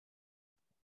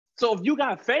 So if you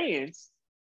got fans,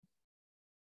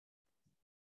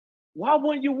 why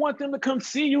wouldn't you want them to come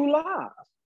see you live?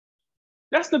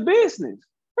 That's the business.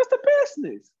 That's the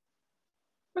business.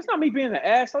 That's not me being an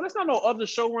asshole. That's not no other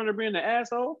showrunner being an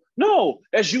asshole. No,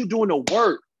 that's you doing the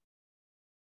work.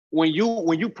 When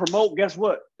you promote, guess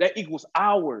what? That equals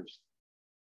hours.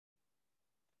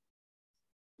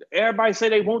 Everybody say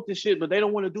they want this shit, but they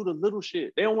don't want to do the little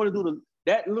shit. They don't want to do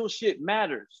that little shit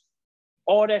matters.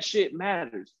 All that shit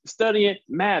matters. Studying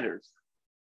matters.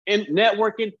 And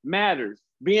networking matters.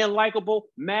 Being likable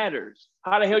matters.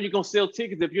 How the hell you gonna sell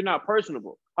tickets if you're not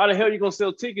personable? How the hell you gonna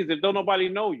sell tickets if don't nobody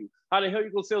know you? How the hell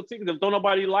you gonna sell tickets if don't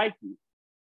nobody like you?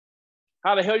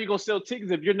 How the hell you gonna sell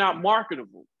tickets if you're not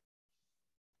marketable?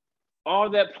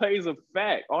 All that plays a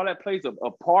fact. All that plays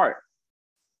a part.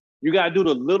 You gotta do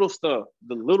the little stuff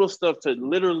to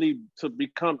literally to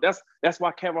become. That's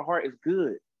why Kevin Hart is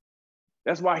good.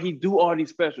 That's why he do all these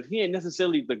specials. He ain't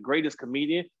necessarily the greatest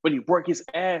comedian, but he work his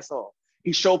ass off.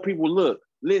 He show people, look,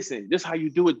 listen, this is how you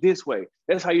do it this way.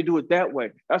 That's how you do it that way.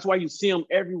 That's why you see him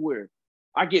everywhere.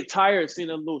 I get tired of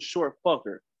seeing a little short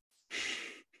fucker.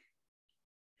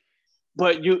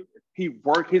 But he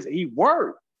work.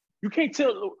 You can't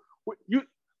tell.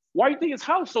 Why you think his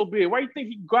house so big? Why you think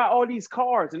he got all these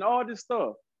cars and all this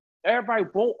stuff? Everybody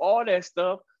want all that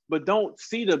stuff, but don't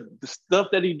see the stuff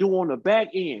that he do on the back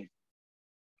end.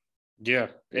 Yeah.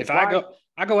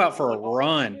 I go out for a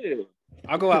run.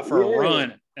 I'll go out for a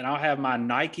run and I'll have my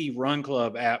Nike Run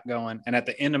Club app going. And at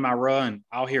the end of my run,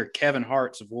 I'll hear Kevin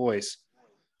Hart's voice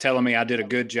telling me I did a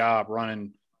good job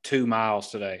running 2 miles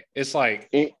today. It's like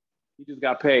he just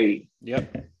got paid.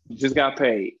 Yep. You just got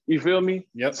paid. You feel me?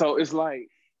 Yep. So it's like,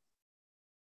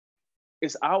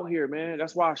 it's out here, man.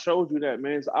 That's why I showed you that,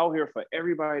 man. It's out here for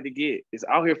everybody to get. It's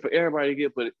out here for everybody to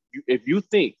get. But if you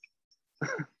think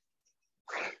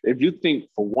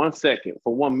for 1 second,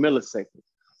 for 1 millisecond,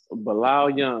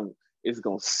 Bilal Young is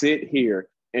gonna sit here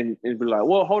and be like,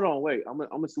 well, hold on, wait. I'm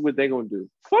gonna see what they're gonna do.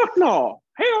 Fuck no.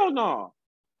 Hell no.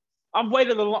 I've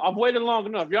waited long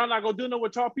enough. Y'all not gonna do no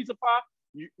with y'all pizza pie?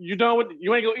 You done with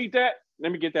you ain't gonna eat that?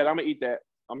 Let me get that. I'm gonna eat that.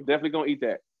 I'm definitely gonna eat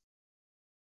that.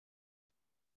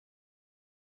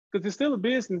 Because it's still a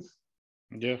business.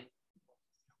 Yeah.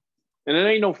 And it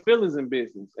ain't no feelings in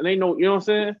business. It ain't no, you know what I'm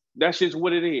saying? That's just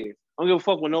what it is. I don't give a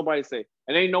fuck what nobody say.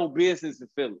 It ain't no business in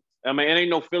feelings. I mean, it ain't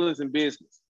no feelings in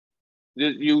business.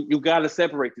 You got to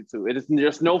separate the two.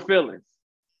 There's no feelings.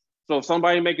 So if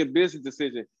somebody make a business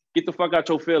decision, get the fuck out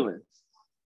your feelings.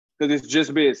 Because it's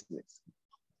just business.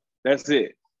 That's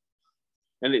it.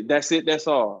 And that's it. That's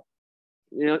all.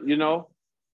 You know?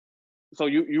 So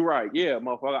you're right. Yeah,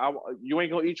 motherfucker. You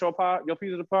ain't going to eat your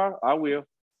piece of the pie? I will.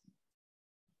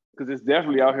 Because it's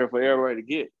definitely out here for everybody to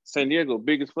get. San Diego,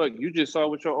 big as fuck. You just saw it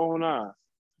with your own eyes.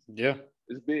 Yeah.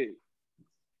 It's big.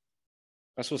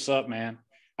 That's what's up, man.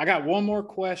 I got one more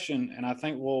question, and I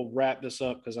think we'll wrap this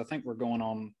up because I think we're going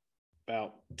on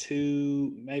about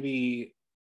 2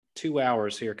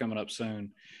 hours here coming up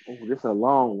soon. Oh, this is a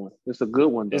long one. It's a good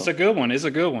one, though. It's a good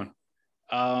one.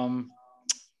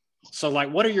 So,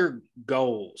 like, what are your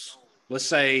goals? Let's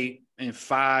say in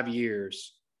 5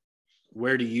 years,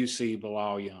 where do you see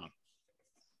Bilal Young?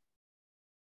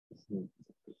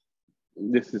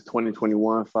 This is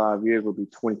 2021. 5 years will be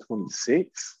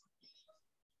 2026.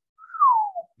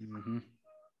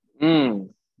 Mm-hmm.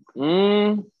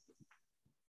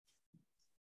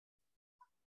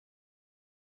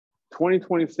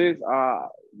 2026,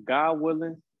 God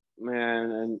willing,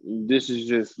 man, and this is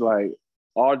just like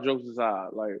all jokes aside,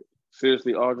 like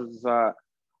seriously, all jokes aside,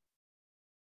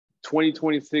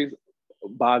 2026,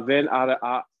 by then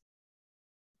I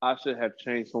should have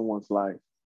changed someone's life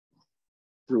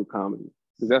through comedy.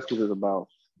 because that's what it's about.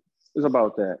 It's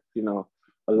about that, you know.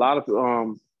 A lot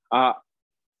of I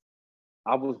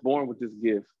was born with this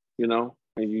gift, you know.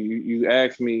 And you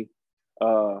asked me,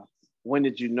 when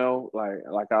did you know?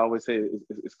 Like I always say,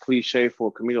 it's cliche for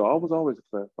a comedian. I was always a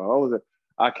clever.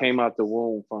 I came out the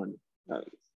womb funny.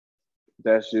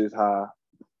 That's just how,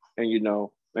 and you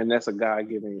know, and that's a guy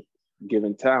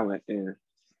giving talent. And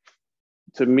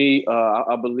to me,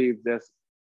 I believe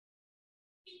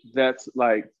that's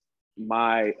like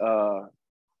my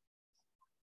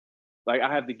like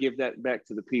I have to give that back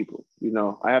to the people. You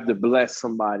know, I have to bless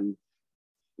somebody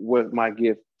with my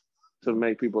gift to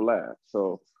make people laugh.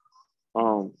 So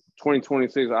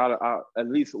 2026, I at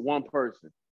least one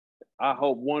person. I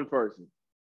hope one person.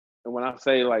 And when I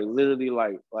say like literally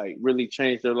like really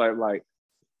change their life, like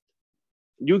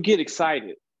you get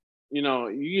excited. You know,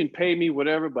 you can pay me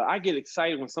whatever, but I get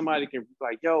excited when somebody can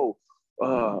like, yo,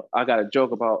 I got a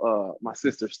joke about my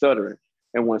sister stuttering.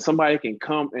 And when somebody can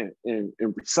come and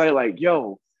say like,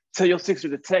 yo, tell your sister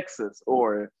to text us,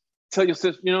 or tell your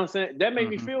sister, you know what I'm saying? That made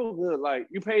me feel good. Like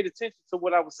you paid attention to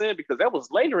what I was saying, because that was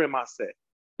later in my set.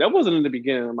 That wasn't in the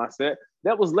beginning of my set.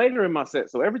 That was later in my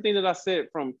set. So everything that I said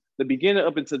from the beginning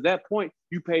up until that point,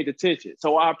 you paid attention.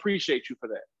 So I appreciate you for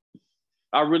that.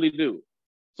 I really do.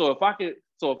 So if I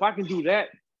can do that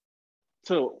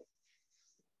to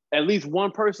at least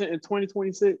one person in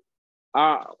 2026,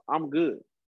 I'm good.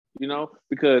 You know,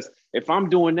 because if I'm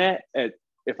doing that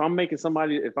if I'm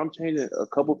changing a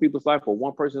couple people's life or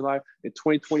one person's life in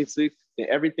 2026, then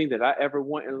everything that I ever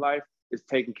want in life is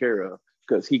taken care of,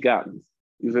 because he got me.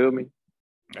 You feel me?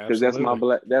 Because that's my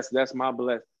that's my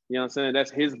blessing. You know what I'm saying?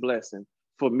 That's his blessing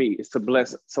for me, is to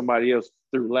bless somebody else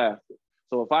through laughter.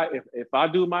 So if I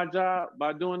do my job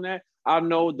by doing that, I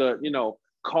know the, you know,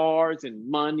 cars and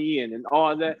money and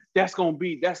all that, that's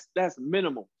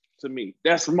minimal to me.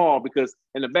 That's small, because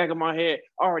in the back of my head,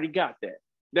 I already got that.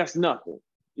 That's nothing.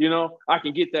 You know, I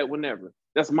can get that whenever.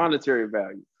 That's monetary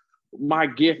value. My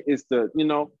gift is the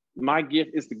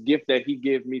gift that he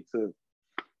gave me to,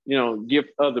 you know, give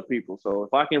other people. So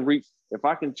if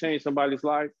I can change somebody's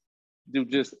life, do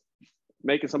just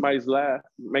making somebody laugh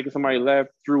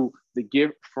through the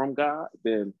gift from God,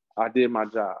 then I did my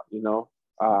job, you know.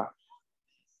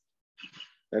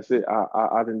 That's it.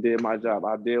 I done did my job.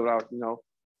 I did what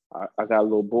I got a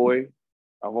little boy.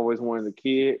 I've always wanted a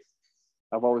kid.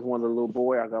 I've always wanted a little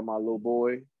boy. I got my little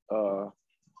boy.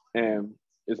 And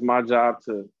it's my job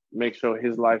to make sure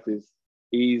his life is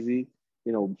easy,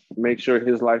 you know, make sure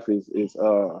his life is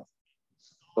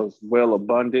well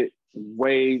abundant,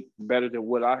 way better than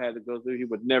what I had to go through. He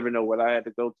would never know what I had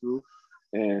to go through.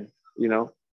 And, you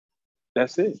know,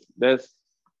 that's it. That's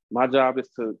my job, is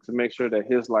to make sure that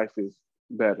his life is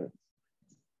better.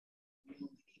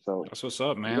 So that's what's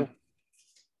up, man. Yeah.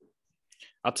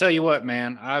 I'll tell you what,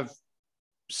 man, I've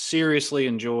seriously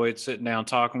enjoyed sitting down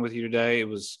talking with you today. It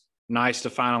was nice to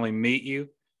finally meet you.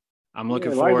 I'm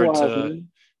looking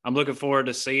forward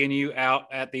to seeing you out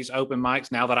at these open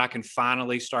mics now that I can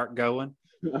finally start going.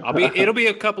 It'll be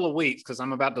a couple of weeks, because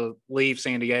I'm about to leave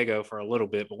San Diego for a little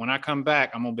bit, but when I come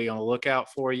back, I'm gonna be on the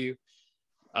lookout for you.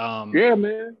 Yeah,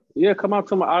 man. Yeah, come out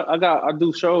to I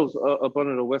do shows up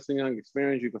under the Weston Young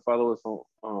Experience. You can follow us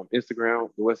on Instagram,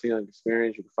 the Weston Young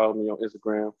Experience. You can follow me on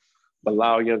Instagram,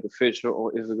 Bilal Young Official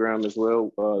on Instagram as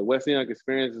well. Weston Young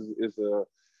Experience is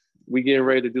we getting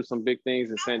ready to do some big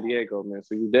things in San Diego, man.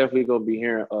 So you're definitely gonna be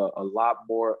hearing a lot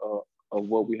more of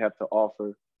what we have to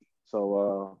offer.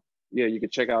 So yeah, you can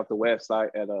check out the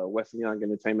website at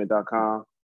westonyoungentertainment.com.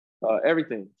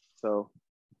 Everything. So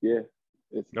yeah,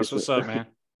 that's what's up, man.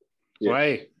 Yeah. Well,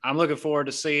 hey, I'm looking forward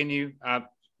to seeing you.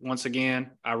 Once again,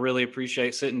 I really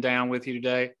appreciate sitting down with you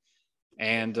today.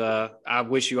 And I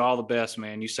wish you all the best,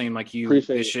 man. You seem like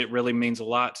this shit really means a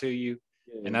lot to you.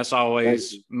 Yeah. And that's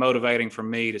always motivating for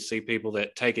me to see people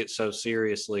that take it so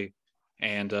seriously,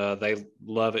 and they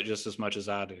love it just as much as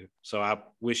I do. So I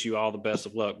wish you all the best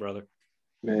of luck, brother.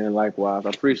 Man, likewise. I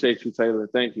appreciate you, Taylor.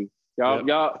 Thank you.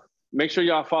 Y'all make sure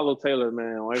y'all follow Taylor,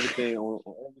 man, on everything, on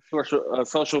every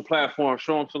social platform.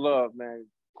 Show him some love, man.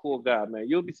 Cool guy, man.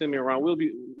 You'll be seeing me around. We'll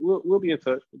be in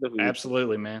touch.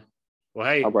 Absolutely, man. Well,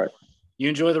 hey, all right. You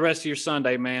enjoy the rest of your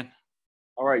Sunday, man.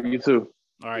 All right, you too.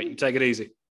 All right, you take it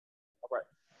easy.